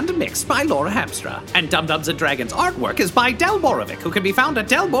edited and mixed by Laura Hamstra, and Dum-Dums and Dragons artwork is by Del Borovic, who can be found at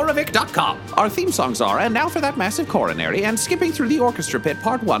delborovic.com. Our theme songs are And Now for That Massive Coronary and Skipping Through the Orchestra Pit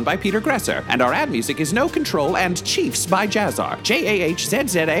Part 1 by Peter Gresser, and our ad music is No Control and Chiefs by Jazzar,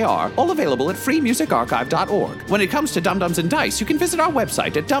 JAHZZAR, all available at freemusicarchive.org. When it comes to Dum-Dums and Dice, you can visit our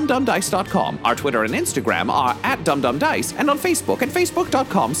website at dumdumdice.com. Our Twitter and Instagram are at dumdumdice, and on Facebook at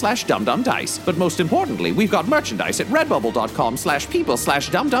facebook.com/dumdumdice. But most importantly, we've got merchandise at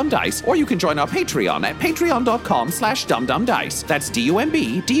redbubble.com/people/dumdumdice, or you can join our Patreon at patreon.com/dumdumdice. That's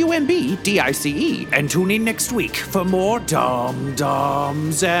DUMBDICE. And tune in next week for more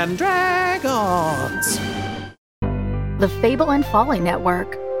Dum-Dums and Dragons. The Fable and Folly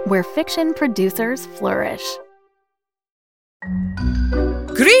Network, where fiction producers flourish.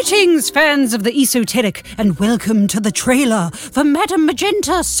 Greetings, fans of the esoteric, and welcome to the trailer for Madame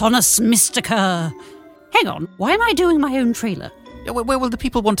Magenta Sonus Mystica. Hang on, why am I doing my own trailer? Where will the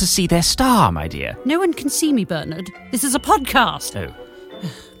people want to see their star, my dear? No one can see me, Bernard. This is a podcast. Oh.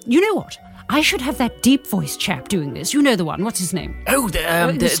 You know what? I should have that deep voice chap doing this. You know the one. What's his name? Oh,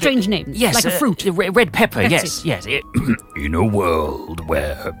 the strange name. Yes. Like a fruit. The red pepper, That's yes. In a world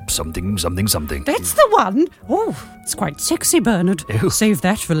where something. That's the one. Oh, it's quite sexy, Bernard. Ew. Save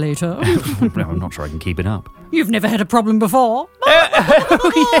that for later. No, I'm not sure I can keep it up. You've never had a problem before. That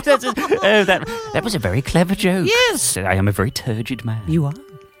was a very clever joke. Yes. I am a very turgid man. You are.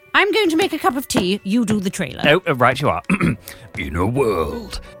 I'm going to make a cup of tea. You do the trailer. Oh, right you are. In a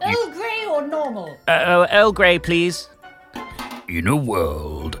world. Earl Grey or normal? Earl Grey, please. In a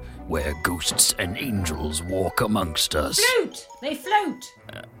world where ghosts and angels walk amongst us. Float! They float!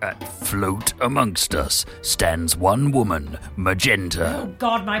 Float amongst us stands one woman, Magenta. Oh,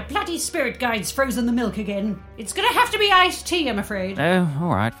 God, my bloody spirit guide's frozen the milk again. It's going to have to be iced tea, I'm afraid. Oh,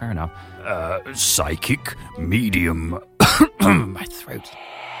 all right, fair enough. Psychic, medium. My throat.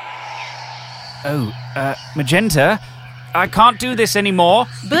 Oh, Magenta, I can't do this anymore.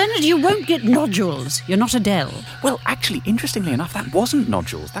 Bernard, you won't get nodules. You're not Adele. Well, actually, interestingly enough, that wasn't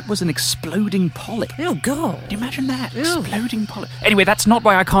nodules. That was an exploding polyp. Oh, God. Can you imagine that? Ew. Exploding polyp. Anyway, that's not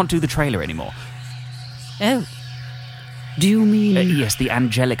why I can't do the trailer anymore. Oh. Do you mean... Yes, the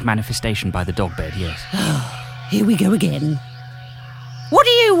angelic manifestation by the dog bed, yes. Here we go again. What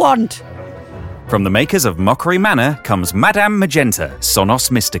do you want? From the makers of Mockery Manor comes Madame Magenta, Sonos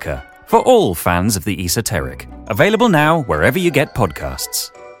Mystica, for all fans of the esoteric. Available now wherever you get podcasts.